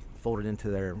they fold it into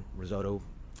their risotto,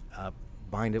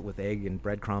 bind it with egg and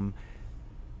breadcrumb,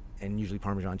 and usually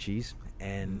Parmesan cheese,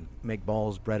 and make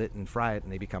balls, bread it, and fry it,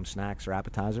 and they become snacks or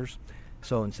appetizers.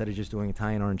 So instead of just doing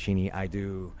Italian arancini, I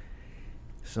do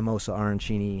samosa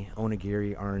arancini,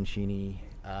 onigiri arancini.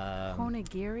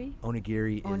 Onigiri?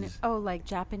 Onigiri is Like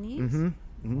Japanese?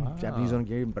 Wow. Japanese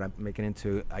onigiri, but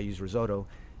I use risotto,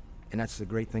 and that's the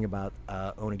great thing about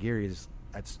onigiri is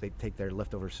they take their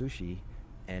leftover sushi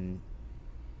and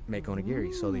make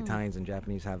onigiri. So the Italians and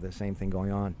Japanese have the same thing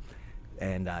going on,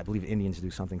 and I believe Indians do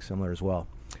something similar as well.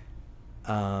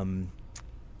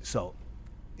 So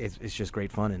it's just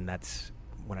great fun, and that's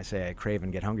when I say I crave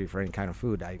and get hungry for any kind of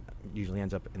food. I usually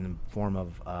ends up in the form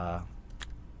of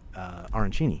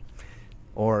arancini,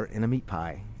 or in a meat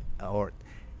pie,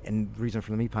 and the reason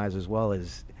for the meat pies as well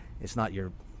is it's not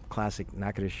your classic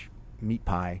Natchitoches meat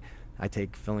pie. I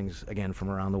take fillings again from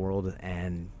around the world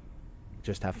and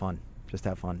just have fun.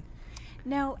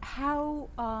 Now, how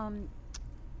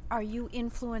are you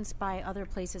influenced by other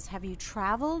places? Have you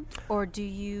traveled, or do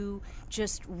you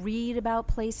just read about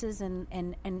places and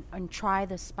try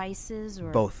the spices?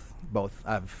 Or Both.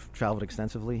 I've traveled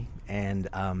extensively, and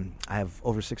I have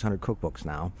over 600 cookbooks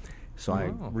now. So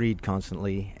I read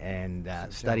constantly and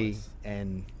study, jealous.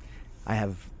 and I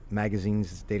have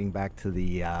magazines dating back to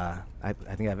the I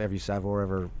think I have every Savour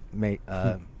ever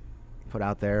put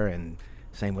out there, and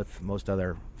same with most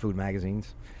other food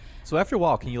magazines. So after a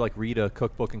while, can you like read a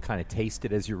cookbook and kind of taste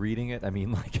it as you're reading it? I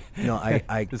mean, like, No,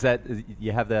 I does that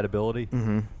you have that ability?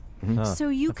 Huh, so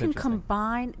you that's can interesting.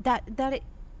 combine that.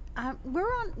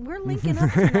 We're linking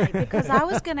up tonight because I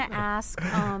was going to ask.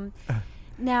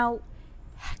 Now,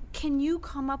 can you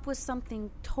come up with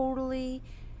something totally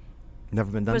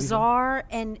Never been done before? bizarre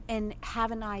and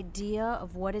have an idea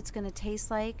of what it's going to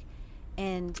taste like?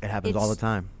 And It happens all the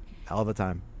time.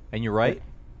 And you're right.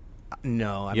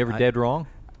 No, You ever dead wrong?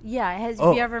 Yeah, have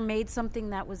Oh. you ever made something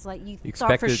that was like you You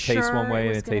thought for expected it to taste sure one way and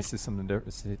was it gonna- tasted something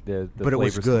different. The but it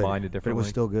was flavors good. combined But differently. it was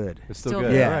still good. It's still Still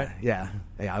good. good. Yeah, all right.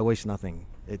 yeah. I waste nothing.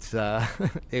 It's I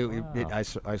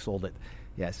sold it.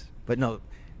 Yes, but no.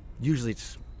 Usually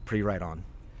it's pretty right on.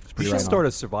 It's You pretty should right start on.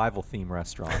 a survival theme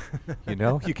restaurant. You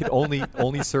know, you could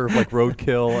only serve like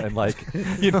roadkill and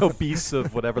like beasts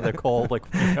of whatever they're called,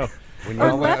 like When Or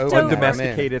y'all went over leftovers. there, I'm in.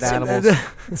 undomesticated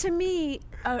animals. To me,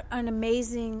 an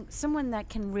amazing someone that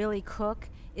can really cook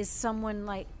is someone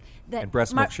like that. And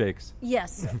breast my- milk shakes.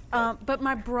 Yes, but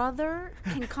my brother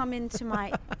can come into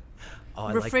my Oh,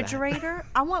 I like that. refrigerator.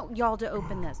 I want y'all to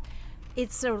open this.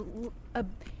 It's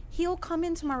he'll come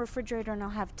into my refrigerator and I'll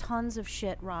have tons of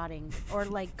shit rotting or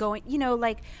like going,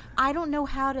 like I don't know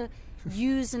how to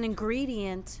use an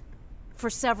ingredient for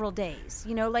several days.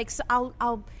 Like so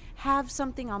I'll have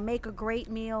something, I'll make a great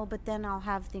meal, but then I'll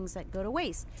have things that go to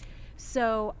waste.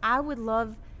 So I would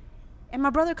love, and my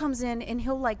brother comes in and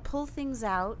he'll like pull things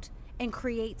out and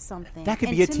create something. That could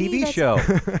And be a to me, TV that's-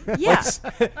 show.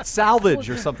 Yeah. Salvage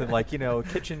or something like,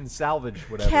 kitchen salvage,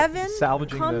 whatever. Kevin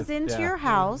Salvaging comes the, into yeah. your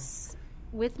house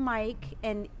with Mike,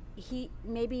 and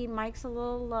Mike's a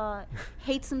little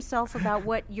hates himself about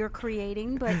what you're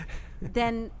creating, but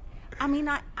then, I mean,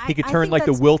 He could I turn think like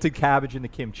the that's- wilted cabbage into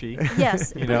kimchi.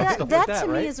 Yes, You but know, that, stuff that like that,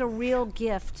 to right? me is a real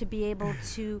gift to be able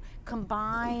to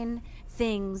combine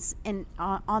things and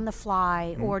on the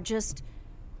fly, or just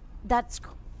that's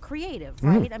creative,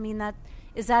 right? I mean,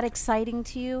 is that exciting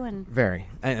to you? And Very,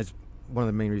 and it's one of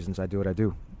the main reasons I do what I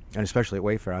do. and especially at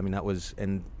Wayfair. I mean, that was,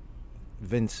 and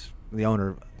Vince, the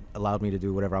owner, allowed me to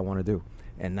do whatever I want to do,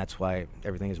 and that's why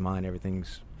everything is mine.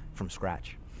 Everything's from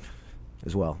scratch,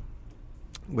 as well.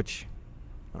 Which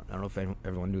I don't know if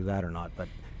everyone knew that or not, but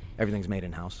everything's made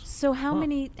in house. So how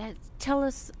many? Tell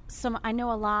us some. I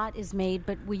know a lot is made,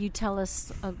 but will you tell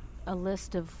us a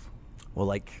list of? Well,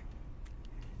 like.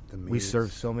 We meats.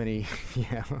 serve so many,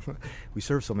 yeah. We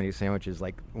serve so many sandwiches.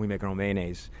 Like we make our own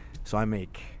mayonnaise. So I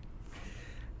make,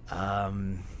 I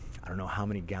don't know how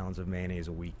many gallons of mayonnaise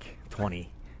a week. 20.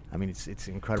 I mean, it's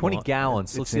incredible. 20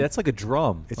 gallons. Let's see, that's like a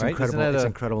drum. It's right? incredible. Isn't that It's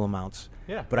incredible amounts.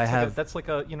 Yeah, but I have. that's like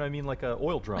a like a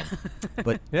oil drum.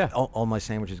 But Yeah. all my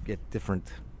sandwiches get different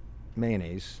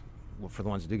mayonnaise. Well, for the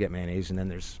ones that do get mayonnaise, and then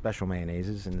there's special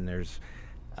mayonnaises, and there's.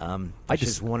 That's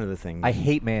just one of the things. I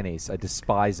hate mayonnaise. I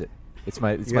despise it. It's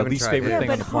my You my haven't least tried favorite it. Yeah, thing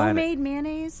but on the planet. homemade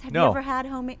mayonnaise. Have No. you ever had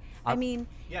homemade? I mean,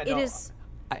 yeah, it no, is.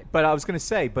 But I was going to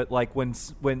say, but like when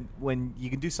you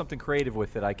can do something creative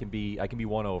with it, I can be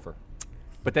won over.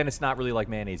 But then it's not really like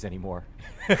mayonnaise anymore.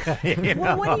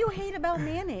 Well, what do you hate about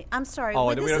mayonnaise? I'm sorry, Oh,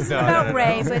 but we this don't- isn't no, about no, no,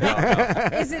 Ray. no.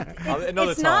 But is it?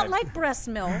 Another It's not time. like breast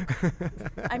milk.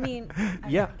 I mean, I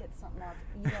Yeah. gotta get something off.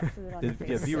 You got food on your Yeah,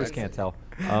 face. viewers can't tell.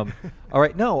 All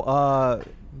right, no,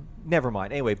 never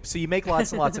mind. Anyway, so you make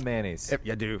lots and lots of mayonnaise.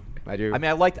 I do. I do. I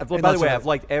mean, by the that's way, what I've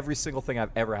liked every single thing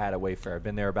I've ever had at Wayfair. I've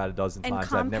been there about a dozen And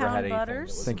times. I've never had compound anything. butters.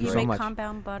 That was Thank you you so make much.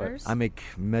 compound butters. I make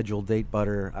Medjool date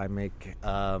butter. I make,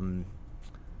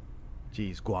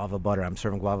 guava butter. I'm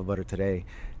serving guava butter today.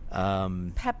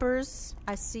 Peppers.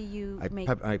 I see you I make.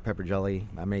 make pepper jelly.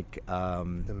 I make. The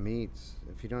meats.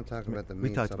 If you don't talk about the We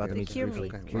meats, talked I'll about be the meats Cure upset.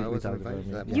 meat. Okay, well, I We wasn't talked invited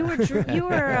about to it. that. you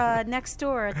were next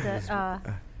door at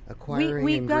the. Acquiring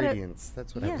we've got a- ingredients.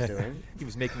 That's what I was Yes. doing. He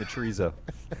was making the chorizo.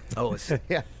 Oh, it's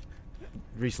Yeah.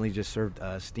 recently just served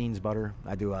Steen's butter.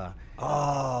 I do a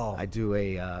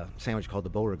sandwich called the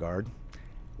Beauregard,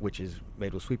 which is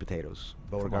made with sweet potatoes.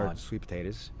 on. Beauregard sweet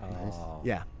potatoes. Oh,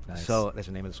 Yeah. nice. So that's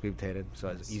the name of the sweet potato. So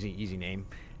it's an easy name,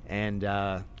 and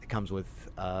it comes with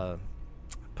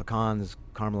pecans,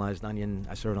 caramelized onion.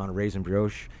 I serve it on a raisin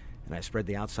brioche, and I spread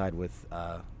the outside with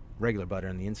regular butter,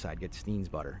 and the inside gets Steen's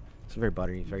butter. It's very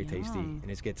buttery, very tasty, Yum. and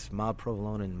it gets mild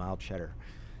provolone and mild cheddar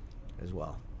as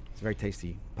well. It's a very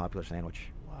tasty, popular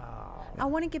sandwich. I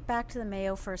want to get back to the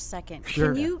mayo for a second.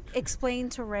 Sure. Can you explain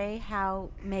to Ray how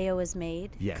mayo is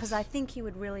made? Yes. Because I think he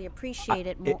would really appreciate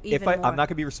it more. If even I'm more. not going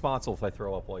to be responsible if I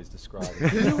throw up while he's describing.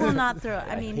 You will not throw.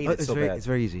 I mean, hate it It's so very, bad. it's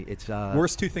very easy. It's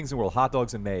Worst two things in the world: hot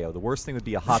dogs and mayo. The worst thing would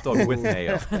be a hot dog with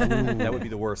mayo. That would be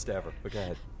the worst ever. But go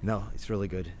ahead. No, it's really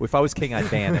good. If I was king, I'd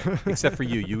ban it. Except for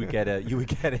you, you would get an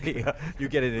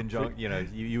injunction. You know,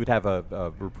 you would have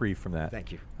a reprieve from that.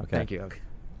 Thank you. Okay. Thank you.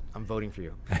 I'm voting for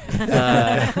you.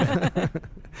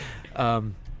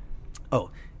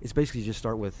 It's basically just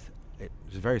start with.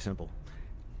 It's very simple.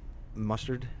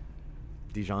 Mustard,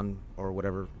 Dijon or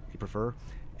whatever you prefer,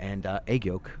 and egg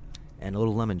yolk, and a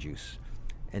little lemon juice,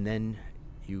 and then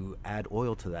you add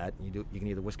oil to that. You can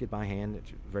either whisk it by hand.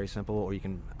 It's very simple, or you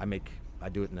can. I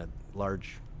do it in a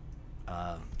large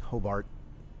Hobart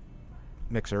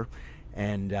mixer,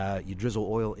 and you drizzle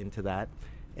oil into that,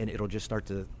 and it'll just start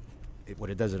to. What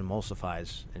it does, it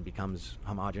emulsifies and becomes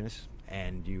homogeneous,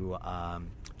 and you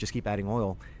just keep adding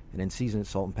oil, and then season it,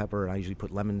 salt and pepper, and I usually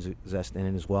put lemon zest in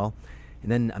it as well.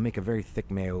 And then I make a very thick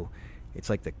mayo. It's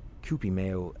like the Kewpie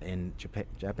mayo in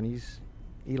Japanese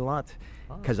eat a lot,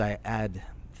 because I add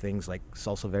things like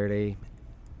salsa verde,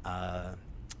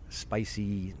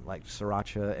 spicy like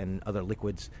sriracha and other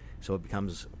liquids, so it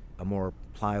becomes a more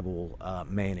pliable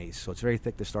mayonnaise. So it's very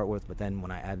thick to start with, but then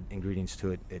when I add ingredients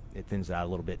to it, it thins it out a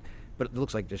little bit. But it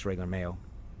looks like just regular mayo,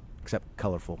 except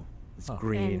colorful. It's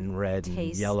green, And red, and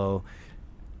tastes yellow.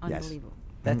 Yes. unbelievable.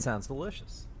 That sounds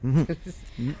delicious.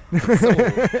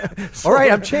 All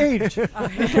right, I'm changed.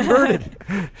 Converted.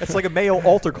 That's like a mayo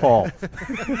altar call.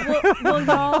 Well,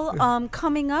 y'all,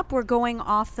 coming up, we're going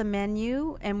off the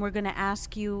menu, and we're going to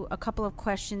ask you a couple of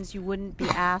questions you wouldn't be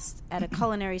asked at a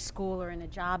culinary school or in a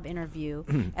job interview.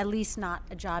 At least not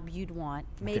a job you'd want.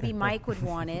 Maybe Mike would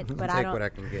want it, but I Take don't. what I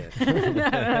can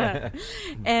get.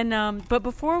 And but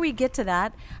before we get to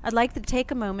that, I'd like to take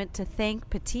a moment to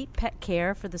thank Petite Pet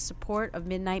Care for the support of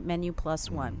Midnight Menu Plus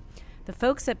One. The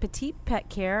folks at Petite Pet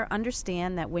Care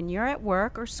understand that when you're at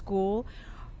work or school,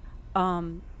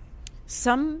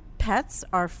 some pets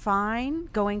are fine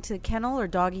going to the kennel or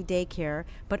doggy daycare,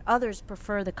 but others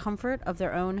prefer the comfort of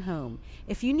their own home.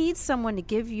 If you need someone to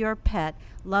give your pet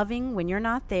loving when you're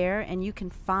not there, and you can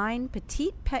find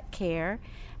Petite Pet Care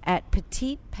at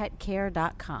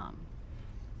petitepetcare.com.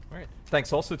 All right.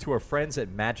 Thanks also to our friends at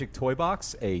Magic Toy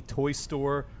Box, a toy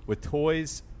store with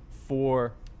toys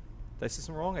for Did I say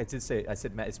something wrong? I did say, it's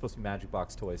supposed to be Magic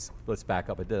Box Toys. Let's back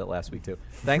up. I did it last week, too.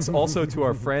 Thanks also to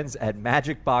our friends at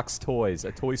Magic Box Toys,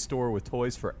 a toy store with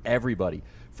toys for everybody,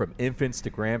 from infants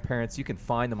to grandparents. You can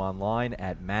find them online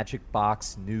at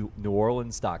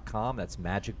magicboxneworleans.com. That's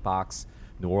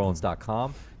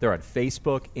magicboxneworleans.com. They're on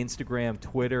Facebook, Instagram,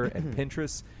 Twitter, and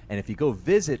Pinterest. And if you go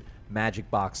visit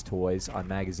Magic Box Toys on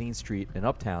Magazine Street in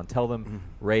Uptown, tell them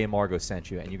Ray and Margot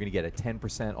sent you, and you're going to get a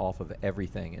 10% off of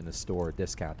everything in the store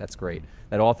discount. That's great.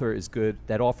 That offer is good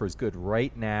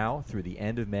right now through the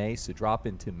end of May, so drop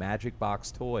into Magic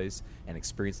Box Toys and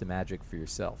experience the magic for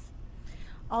yourself.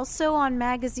 Also on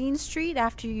Magazine Street,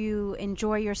 after you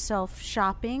enjoy yourself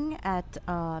shopping at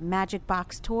Magic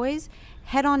Box Toys,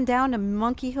 head on down to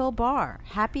Monkey Hill Bar.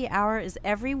 Happy hour is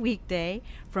every weekday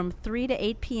from 3 to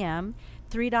 8 p.m.,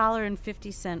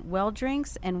 $3.50 well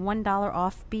drinks, and $1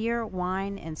 off beer,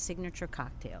 wine, and signature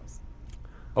cocktails.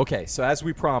 Okay, so as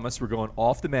we promised, we're going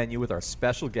off the menu with our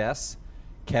special guests,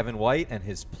 Kevin White and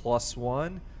his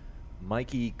 +1,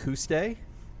 Mikey Kuste.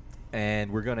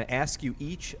 And we're going to ask you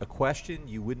each a question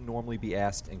you wouldn't normally be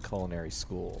asked in culinary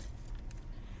school.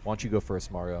 Why don't you go first,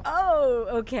 Mario? Oh,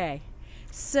 okay.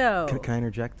 So, Can I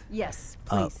interject? yes,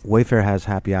 please. Wayfair has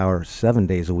happy hour 7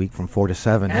 days a week from 4 to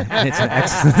 7. And it's an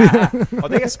excellent. Are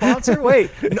they a sponsor?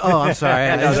 Wait. Oh, I'm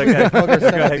sorry. No, they're good. Plug our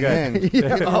stuff Go at ahead, the end. Keep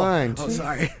in mind. Oh,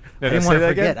 sorry. No, I didn't say want to that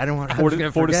forget. again? I didn't want 4 to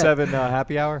to forget. 7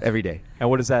 happy hour? Every day. And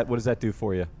what does that do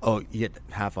for you? Oh, you get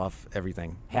half off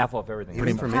everything. Half off everything.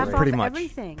 Pretty much. Half Pretty off much.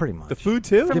 everything. Pretty much. The food,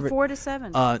 too? From 4 to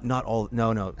 7. Not all.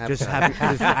 No. Just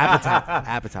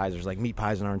appetizers like meat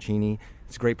pies and arancini.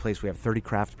 It's a great place. We have 30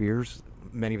 craft beers.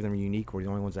 Many of them are unique. We're the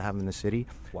only ones that have them in the city.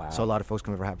 Wow. So a lot of folks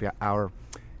come over happy hour,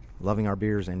 loving our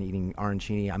beers and eating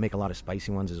arancini. I make a lot of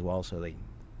spicy ones as well, so they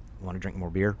want to drink more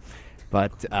beer.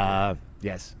 But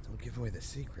yes. Don't give away the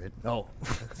secret. Oh.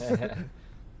 Go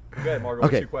ahead, Margaret.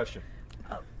 Okay. What's your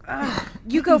question?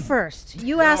 You go first.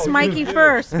 You ask Mikey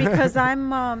first because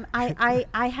I'm.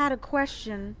 I had a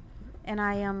question, and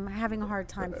I am having a hard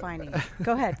time finding it.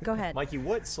 Go ahead. Mikey,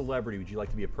 what celebrity would you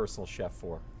like to be a personal chef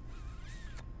for?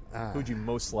 Who would you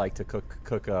most like to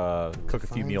cook a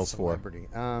few meals celebrity.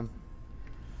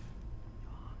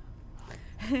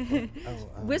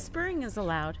 Whispering is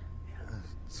allowed.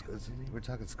 We're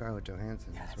talking Scarlett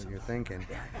Johansson. That's what you're thinking.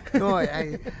 No,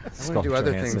 I want to do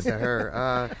other Johansson. things to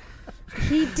her.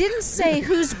 He didn't say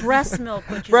whose breast milk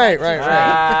would you Right. like to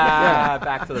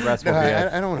Back to the rest No, of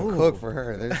it. I don't want to cook for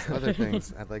her. There's other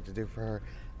things I'd like to do for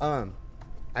her.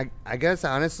 I guess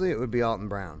honestly it would be Alton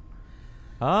Brown.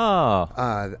 Oh.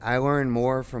 I learned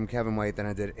more from Kevin White than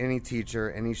I did any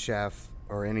teacher, any chef,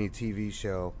 or any TV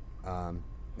show.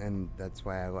 And that's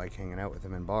why I like hanging out with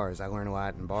him in bars. I learn a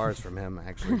lot in bars from him,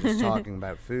 actually, just talking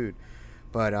about food.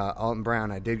 But Alton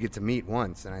Brown, I did get to meet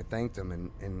once, and I thanked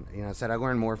him. And I said, I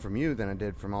learned more from you than I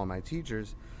did from all my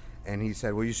teachers. And he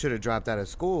said, well, you should have dropped out of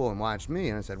school and watched me.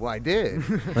 And I said, well, I did.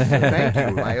 So thank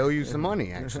you. I owe you some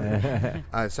money, actually.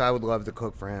 So I would love to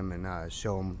cook for him and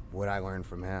show him what I learned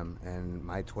from him and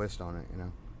my twist on it,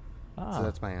 So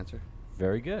that's my answer.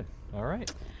 Very good. All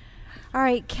right. All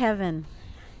right, Kevin.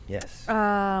 Yes.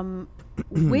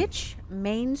 Which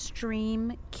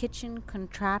mainstream kitchen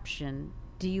contraption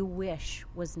do you wish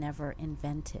was never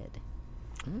invented?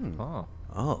 Oh.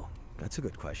 Oh, that's a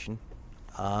good question.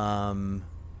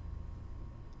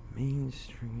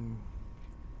 Mainstream.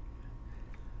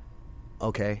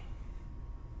 Okay.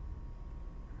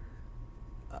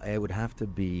 It would have to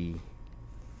be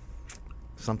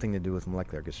something to do with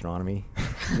molecular gastronomy.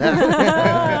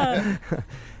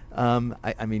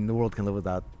 I mean, the world can live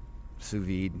without sous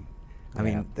vide. I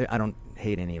mean, I don't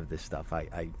hate any of this stuff.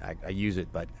 I use it,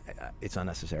 but it's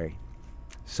unnecessary.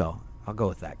 So I'll go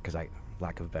with that because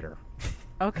lack of better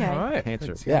Okay. All right.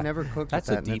 answer. See, I never cooked That's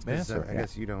with a that. and deep 'cause, answer. I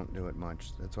guess you don't do it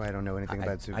much. That's why I don't know anything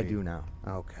about sous I vide. do now.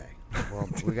 Okay. Well,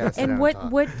 we got to sit And down what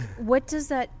and talk. what does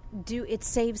that do? It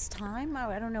saves time.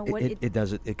 I don't know what It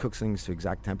does it. It cooks things to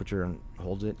exact temperature and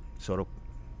holds it. So it'll,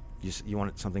 you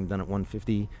want something done at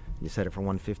 150. You set it for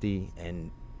 150, and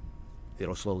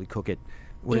it'll slowly cook it.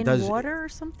 What in it does water or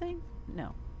something?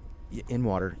 No. in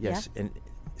water, yes. Yeah. And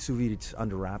sous vide, it's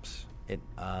under wraps.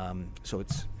 So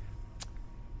it's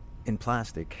in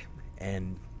plastic,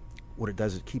 and what it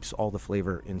does is it keeps all the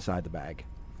flavor inside the bag,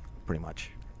 pretty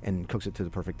much, and cooks it to the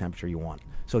perfect temperature you want.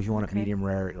 So if you want it Okay. medium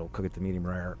rare, it'll cook it to medium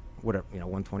rare, whatever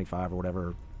 125 or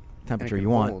whatever temperature can you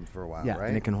want. hold for a while, yeah, right?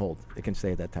 and it can hold. It can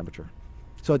stay at that temperature.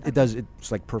 So it does.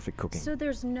 It's like perfect cooking. So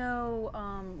there's no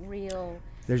real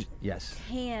There's yes,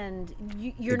 hand.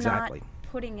 You're Exactly.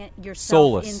 not putting it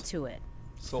yourself Soulless. into it.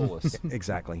 Soulless.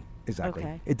 exactly.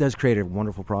 Okay. It does create a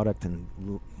wonderful product, and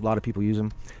a lot of people use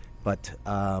them. But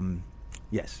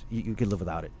Yes, you could live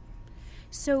without it.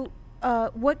 So,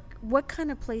 what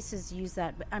kind of places use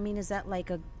that? I mean, is that like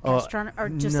a restaurant or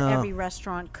just no. every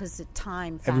restaurant because the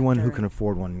time factor? Everyone who can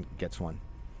afford one gets one.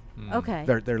 Okay.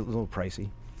 They're a little pricey,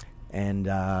 and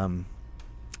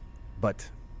but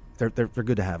they're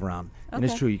good to have around. And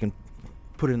it's Okay. true, you can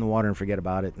put it in the water and forget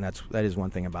about it, and that is one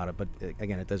thing about it. But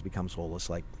again, it does become soulless,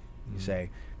 like you say.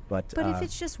 But if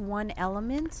it's just one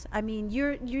element, I mean,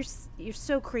 you're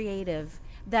so creative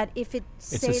that if it a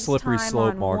saves slippery time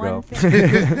slope, on Margot. one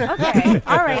thing, okay,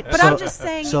 all right. But I'm just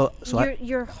saying, so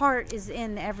your heart is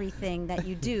in everything that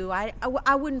you do. I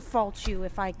wouldn't fault you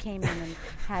if I came in and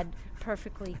had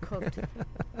perfectly cooked.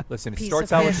 Listen, it Piece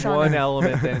starts of out with fish on one a-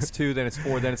 element, then it's two, then it's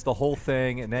four, then it's the whole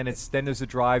thing, and then there's a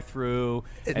drive-through,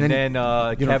 and then, then you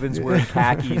know- Kevin's wearing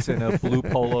khakis and a blue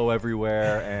polo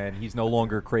everywhere, and he's no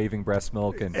longer craving breast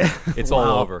milk, and it's all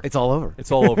Wow, over. It's all over.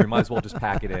 It's all over. You might as well just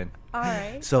pack it in. All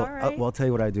right. So, all right. well, I'll tell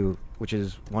you what I do, which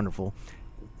is wonderful.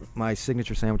 My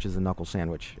signature sandwich is the knuckle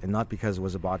sandwich, and not because it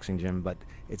was a boxing gym, but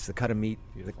it's the cut of meat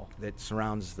that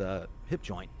surrounds the hip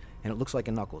joint, and it looks like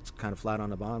a knuckle. It's kind of flat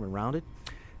on the bottom and rounded.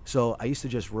 So I used to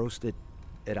just roast it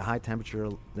at a high temperature,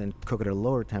 then cook it at a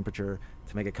lower temperature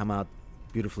to make it come out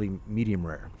beautifully medium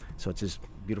rare. So it's this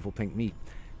beautiful pink meat.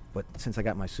 But since I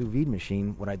got my sous vide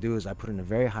machine, what I do is I put it in a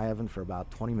very high oven for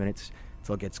about 20 minutes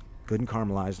until it gets good and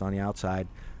caramelized on the outside.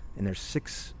 And there's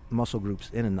 6 muscle groups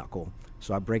in a knuckle.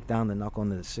 So I break down the knuckle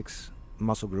into the 6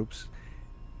 muscle groups,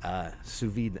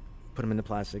 sous vide, put them in the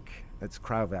plastic, that's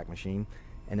cryovac machine,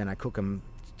 and then I cook them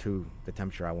to the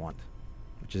temperature I want,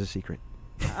 which is a secret.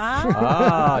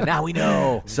 Now we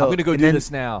know. I'm going to go and do then-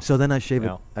 this now. So then I shave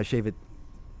No. it. I shave it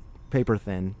paper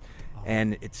thin,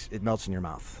 and it melts in your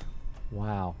mouth.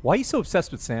 Wow. Why are you so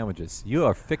obsessed with sandwiches? You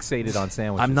are fixated on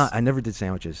sandwiches. I'm not. I never did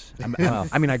sandwiches. Wow.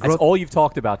 I mean, I grew That's up. all you've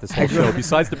talked about this whole show.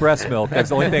 Besides the breast milk, that's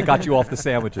the only thing that got you off the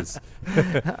sandwiches.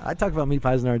 I talk about meat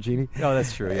pies and arancini. No,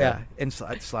 that's true. Yeah. And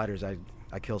sliders.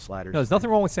 I kill sliders. No, there's nothing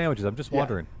wrong with sandwiches. I'm just Yeah.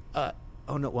 wondering.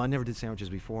 Oh no! Well, I never did sandwiches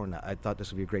before, and I thought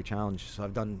this would be a great challenge. So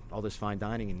I've done all this fine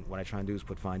dining, and what I try and do is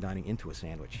put fine dining into a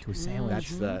sandwich. Into a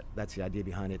sandwich. That's the idea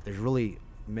behind it. There's really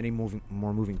many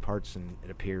more moving parts than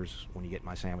it appears when you get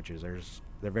my sandwiches.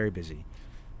 They're very busy,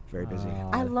 very busy.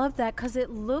 I love that because it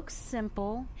looks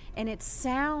simple and it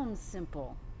sounds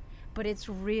simple, but it's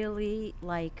really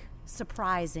like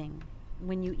surprising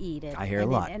when you eat it. I hear a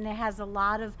and lot. and it has a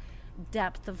lot of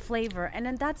depth of flavor, and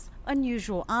then that's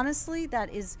unusual. Honestly,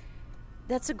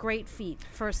 that's a great feat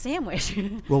for a sandwich.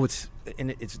 Well, it's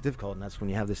difficult, and that's when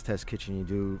you have this test kitchen. You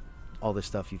do all this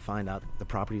stuff. You find out the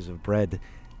properties of bread,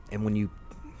 and when you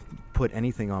put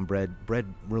anything on bread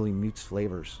really mutes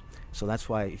flavors. So that's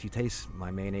why if you taste my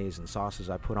mayonnaise and sauces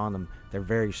I put on them, they're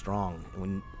very strong.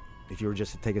 If you were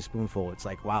just to take a spoonful, it's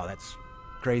like, wow, that's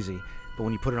crazy. But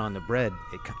when you put it on the bread,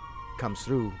 it comes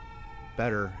through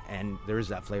better, and there is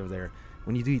that flavor there.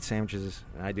 When you do eat sandwiches,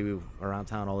 and I do around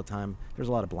town all the time, there's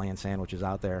a lot of bland sandwiches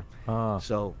out there.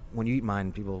 So when you eat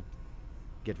mine, people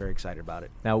get very excited about it.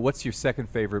 Now, what's your second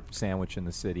favorite sandwich in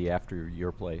the city after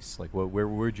your place? Like,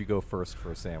 where'd you go first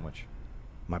for a sandwich?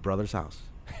 My brother's house.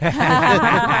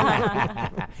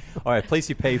 All right, place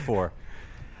you pay for.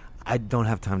 I don't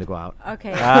have time to go out.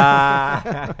 Okay.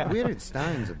 We had at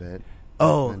Stein's a bit.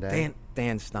 Oh, And, uh,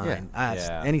 Dan Stein.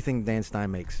 Yeah. Anything Dan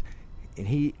Stein makes.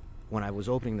 And when I was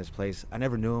opening this place, I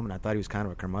never knew him, and I thought he was kind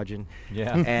of a curmudgeon.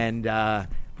 Yeah. And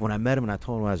when I met him and I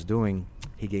told him what I was doing,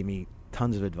 he gave me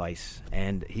tons of advice.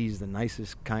 And he's the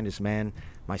nicest, kindest man.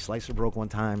 My slicer broke one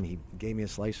time. He gave me a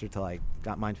slicer till I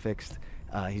got mine fixed.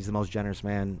 He's the most generous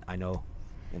man I know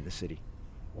in the city.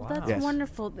 Well, that's Yes.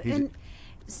 wonderful. He's And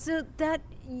so that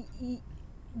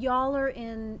y'all are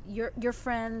in your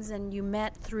friends, and you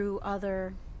met through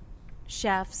other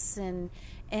chefs, and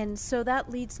so that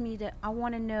leads me to, I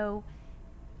want to know,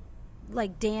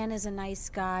 like, Dan is a nice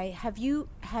guy. Have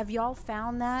y'all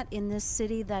found that in this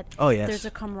city that Oh, yes. there's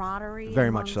a camaraderie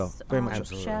Very much so. amongst, Very much so.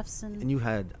 Absolutely. chefs and And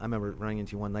I remember running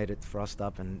into you one night at Frost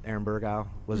Up, and Aaron Bergow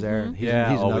was there. He's, Yeah,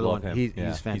 he's oh, we another love one. him. He's Yeah,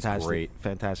 he's fantastic. great.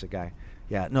 Fantastic guy.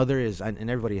 Yeah, no, there is, and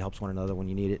everybody helps one another when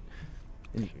you need it.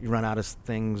 And you run out of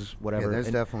things, whatever. Yeah, there's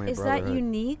and definitely a is that brotherhood.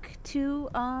 unique to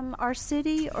our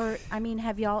city, or I mean,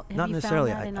 have not you found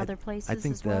necessarily. that in other places I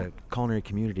think as well? the culinary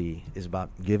community is about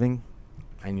giving,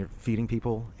 and you're feeding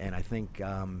people. And I think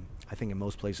in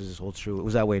most places this holds true. It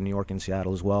was that way in New York and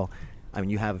Seattle as well. I mean,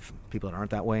 you have people that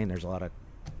aren't that way, and there's a lot of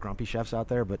grumpy chefs out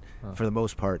there. But for the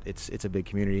most part, it's a big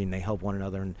community, and they help one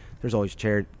another. And there's always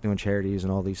doing charities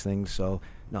and all these things. So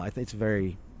no, I think it's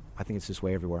very I think it's this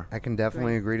way everywhere. I can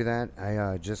definitely agree to that.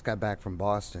 I just got back from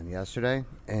Boston yesterday,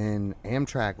 and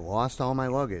Amtrak lost all my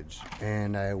luggage.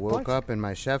 And I woke up in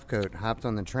my chef coat, hopped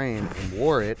on the train, and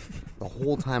wore it the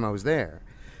whole time I was there.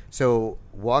 So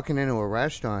walking into a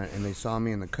restaurant and they saw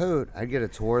me in the coat, I'd get a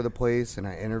tour of the place, and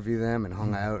I interview them and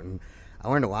hung out. And I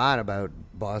learned a lot about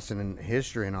Boston and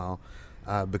history and all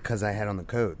because I had on the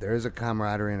coat. There is a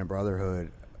camaraderie and a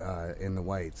brotherhood in the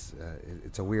whites.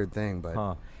 It's a weird thing,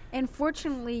 but... And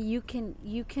fortunately, you can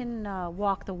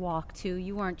walk the walk too.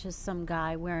 You weren't just some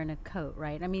guy wearing a coat,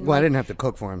 right? I mean, well, I didn't have to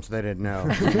cook for him, so they didn't know.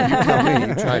 You tell me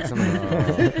you tried some of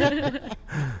the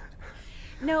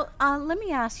No, let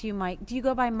me ask you, Mike. Do you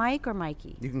go by Mike or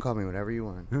Mikey? You can call me whatever you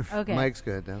want. Okay. Mike's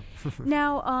good though.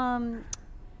 Now,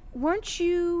 weren't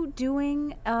you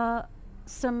doing a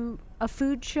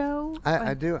food show?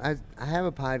 I do. I have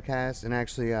a podcast, and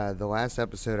actually, the last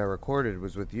episode I recorded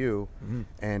was with you,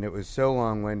 and it was so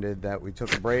long-winded that we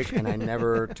took a break, and I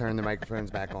never turned the microphones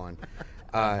back on.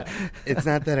 It's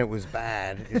not that it was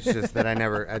bad. It's just that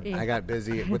I got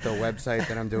busy with the website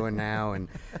that I'm doing now, and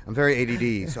I'm very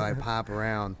ADD, so I pop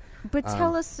around. But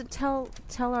tell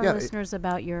our listeners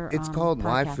about your. It's called podcast.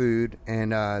 Live Food,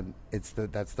 and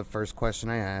that's the first question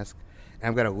I ask. And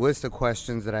I've got a list of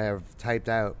questions that I have typed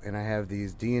out, and I have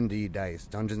these D&D dice,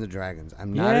 Dungeons & Dragons.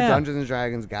 I'm not a Dungeons &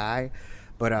 Dragons guy,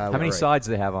 but... How many sides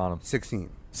do they have on them?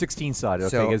 16. 16-sided. Okay,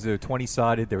 So- because there were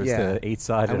 20-sided. There was the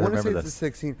 8-sided. I want to say remember it's this. the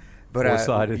 16. But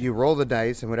 4-sided. you roll the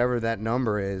dice, and whatever that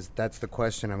number is, that's the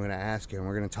question I'm going to ask you, and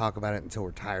we're going to talk about it until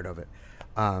we're tired of it.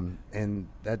 And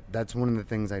that's one of the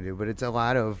things I do. But it's a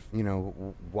lot of,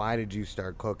 why did you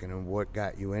start cooking, and what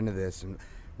got you into this, and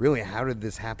really, how did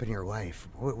this happen in your life?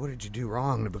 What did you do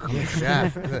wrong to become a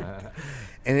chef?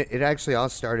 And it actually all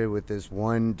started with this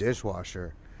one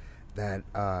dishwasher that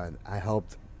I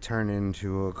helped turn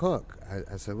into a cook.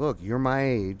 I said, look, you're my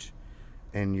age,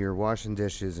 and you're washing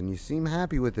dishes, and you seem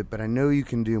happy with it, but I know you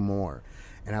can do more.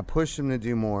 And I pushed him to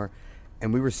do more.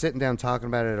 And we were sitting down talking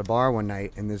about it at a bar one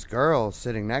night, and this girl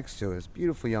sitting next to us,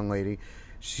 beautiful young lady,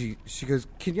 she goes,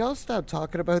 can y'all stop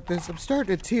talking about this? I'm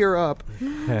starting to tear up.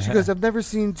 She goes, I've never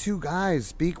seen two guys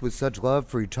speak with such love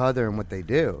for each other and what they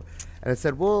do. And I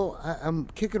said, well, I'm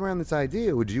kicking around this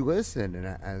idea. Would you listen? And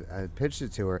I pitched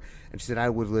it to her, and she said,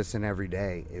 I would listen every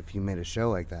day if you made a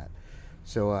show like that.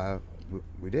 So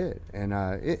we did. And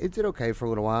it did okay for a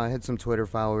little while. I had some Twitter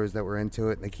followers that were into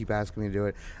it, and they keep asking me to do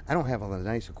it. I don't have all the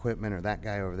nice equipment or that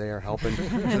guy over there helping,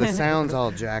 so the sound's all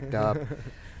jacked up.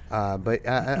 But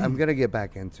I'm going to get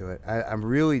back into it. I'm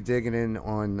really digging in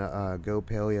on the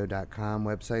gopaleo.com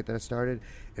website that I started.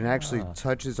 And it actually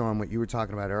touches on what you were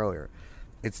talking about earlier.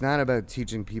 It's not about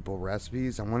teaching people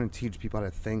recipes. I want to teach people how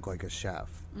to think like a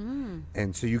chef.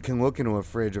 And so you can look into a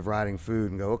fridge of rotting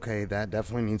food and go, okay, that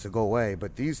definitely needs to go away.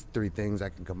 But these three things I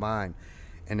can combine.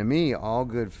 And to me, all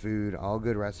good food, all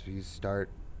good recipes start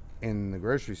in the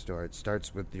grocery store. It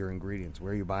starts with your ingredients,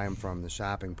 where you buy them from, the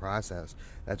shopping process.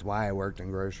 That's why I worked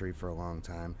in grocery for a long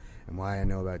time and why I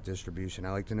know about distribution.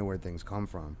 I like to know where things come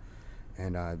from.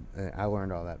 And I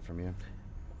learned all that from you.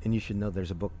 And you should know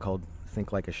there's a book called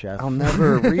Think Like a Chef. I'll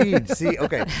never read. See,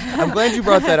 okay, I'm glad you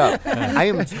brought that up. I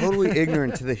am totally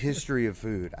ignorant to the history of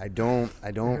food. I don't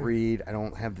read. I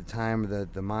don't have the time or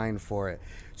the mind for it.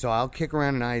 So I'll kick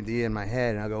around an idea in my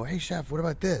head, and I'll go, hey, chef, what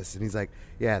about this? And he's like,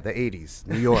 yeah, the 80s,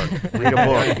 New York. Read a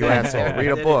book, you asshole.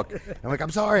 Read a book. And I'm like, I'm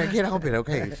sorry, I can't help it.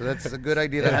 Okay, so that's a good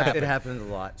idea that happened. It happens a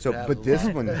lot. So, but this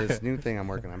one, this new thing I'm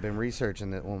working on, I've been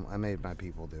researching it. Well, I made my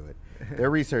people do it. They're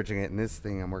researching it, and this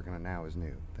thing I'm working on now is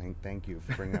new. Thank you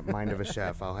for bringing up Mind of a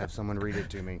Chef. I'll have someone read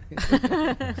it to me.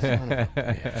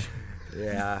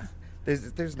 Yeah.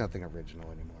 There's nothing original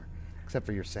anymore, except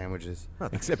for your sandwiches.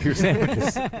 Except your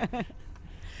sandwiches.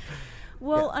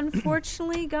 Well,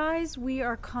 unfortunately, guys, we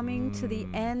are coming to the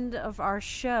end of our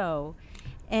show.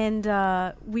 And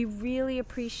we really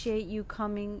appreciate you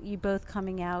both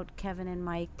coming out, Kevin and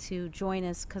Mike, to join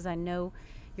us, because I know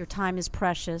your time is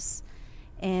precious.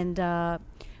 And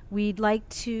we'd like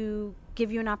to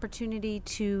give you an opportunity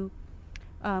to,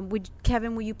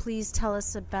 Kevin, will you please tell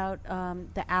us about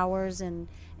the hours and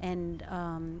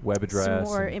web address, some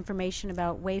more information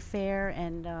about Wayfair,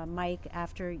 and Mike,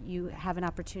 after you have an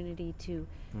opportunity to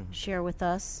share with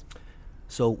us.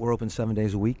 So we're open 7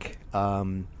 days a week.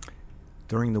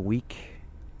 During the week,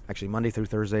 actually Monday through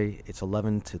Thursday, it's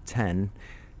 11 to 10.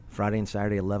 Friday and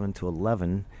Saturday, 11 to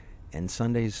 11. And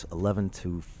Sundays, 11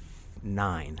 to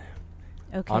 9.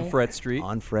 Okay. On Fret Street.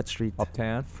 On Fret Street.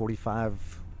 Uptown.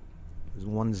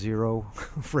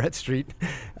 4510 Fret Street.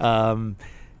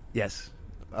 Yes.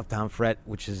 Uptown Fret,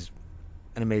 which is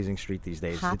an amazing street these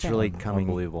days. It's Hoppin'. really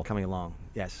coming along.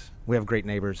 Yes, we have great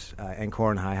neighbors.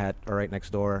 Encore and Hi-Hat are right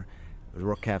next door.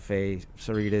 Rook Cafe,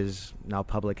 Sarita's, now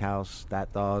Public House,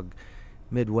 That Dog,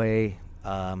 Midway,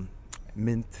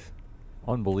 Mint.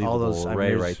 Unbelievable All those array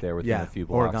there's- right there within yeah, a few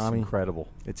blocks. Origami. Incredible.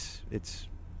 It's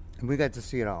And we got to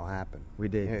see it all happen. We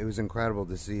did. Yeah, it was incredible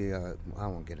to see. I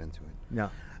won't get into it. no.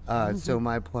 So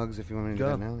my plugs, if you want me to do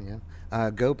Go. that now, yeah.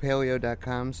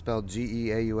 GoPaleo.com, spelled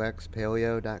GEAUX,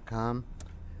 paleo.com.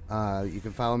 You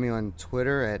can follow me on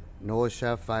Twitter at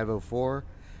NolaChef504.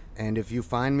 And if you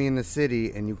find me in the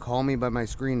city and you call me by my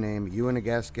screen name, you and a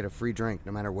guest get a free drink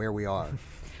no matter where we are.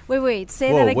 Wait,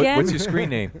 say Whoa, that again. what's your screen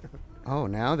name? Oh,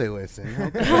 now they listen.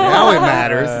 Okay. Now it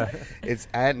matters. It's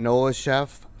at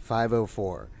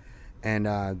NolaChef504.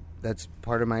 And that's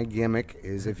part of my gimmick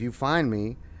is if you find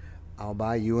me, I'll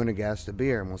buy you and a guest a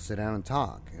beer and we'll sit down and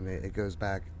talk. And it goes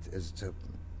back as to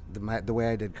the way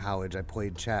I did college. I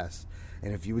played chess.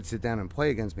 And if you would sit down and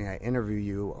play against me, I interview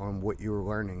you on what you were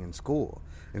learning in school.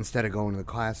 Instead of going to the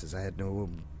classes, I had no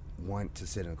want to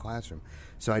sit in a classroom.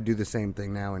 So I do the same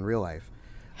thing now in real life.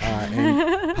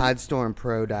 And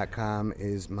PodstormPro.com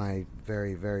is my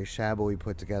very, very shabbily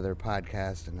put together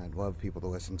podcast, and I'd love people to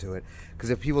listen to it. Because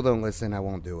if people don't listen, I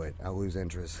won't do it. I'll lose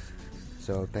interest.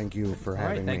 So thank you for All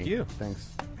right, having me. thank you. Thanks.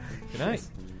 Good night.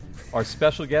 Our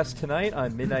special guest tonight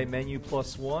on Midnight Menu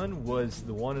Plus One was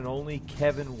the one and only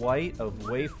Kevin White of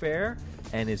Wayfair,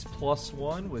 and his plus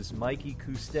one was Mikey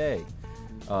Couste.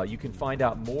 You can find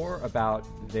out more about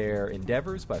their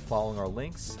endeavors by following our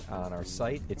links on our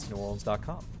site,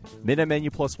 itsneworleans.com. Midnight Menu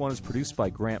Plus One is produced by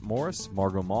Grant Morris,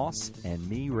 Margot Moss, and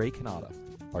me, Ray Canada.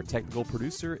 Our technical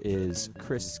producer is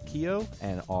Chris Keogh,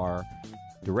 and our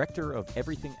director of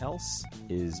everything else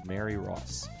is Mary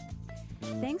Ross.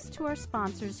 Thanks to our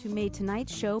sponsors who made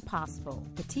tonight's show possible.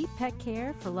 Petite Pet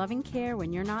Care for loving care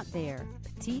when you're not there.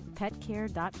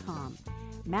 PetitePetCare.com.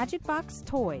 Magic Box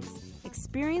Toys.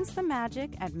 Experience the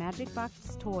magic at Magic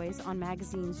Box Toys on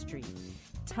Magazine Street.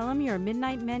 Tell them you're a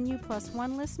Midnight Menu Plus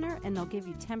One listener and they'll give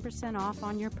you 10% off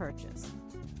on your purchase.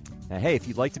 Now, hey, if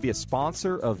you'd like to be a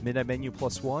sponsor of Midnight Menu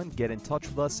Plus One, get in touch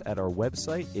with us at our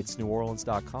website,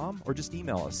 itsneworleans.com, or just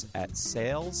email us at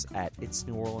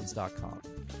sales@itsneworleans.com.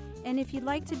 And if you'd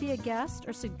like to be a guest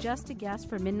or suggest a guest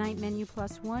for Midnight Menu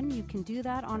Plus One, you can do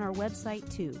that on our website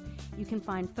too. You can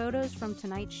find photos from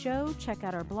tonight's show, check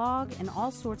out our blog, and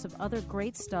all sorts of other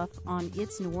great stuff on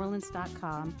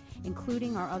itsneworleans.com,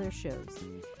 including our other shows.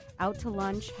 Out to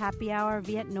Lunch, Happy Hour,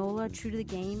 Vietnola, True to the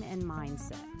Game, and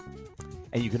Mindset.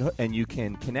 And you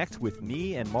can connect with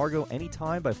me and Margot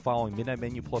anytime by following Midnight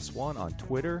Menu Plus One on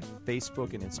Twitter,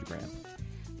 Facebook, and Instagram.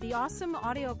 The awesome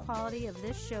audio quality of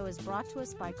this show is brought to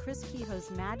us by Chris Kehoe's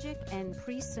Magic and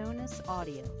PreSonus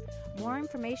Audio. More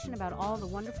information about all the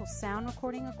wonderful sound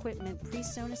recording equipment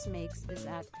PreSonus makes is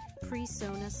at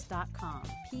presonus.com.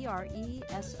 PRESONUS.com.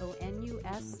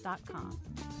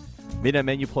 Midnight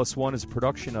Menu Plus One is a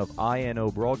production of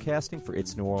INO Broadcasting for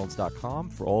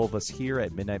itsneworleans.com. For all of us here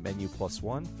at Midnight Menu Plus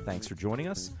One, thanks for joining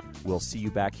us. We'll see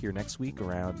you back here next week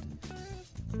around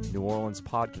New Orleans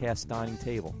Podcast Dining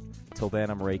Table. Till then,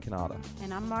 I'm Ray Canada.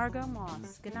 And I'm Margot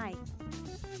Moss. Good night.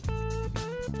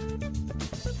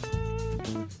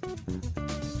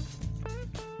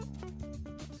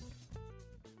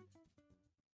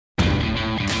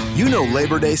 You know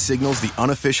Labor Day signals the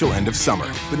unofficial end of summer,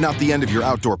 but not the end of your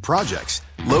outdoor projects.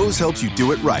 Lowe's helps you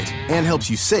do it right and helps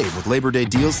you save with Labor Day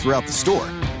deals throughout the store.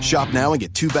 Shop now and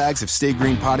get 2 bags of Stay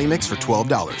Green potting mix for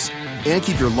 $12. And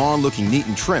keep your lawn looking neat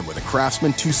and trim with a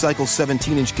Craftsman 2-cycle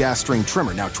 17-inch gas string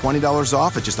trimmer, now $20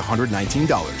 off at just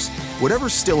 $119.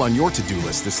 Whatever's still on your to-do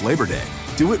list this Labor Day,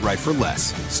 do it right for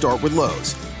less. Start with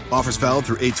Lowe's. Offers valid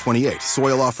through 8/28.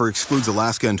 Soil offer excludes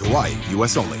Alaska and Hawaii,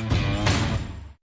 U.S. only.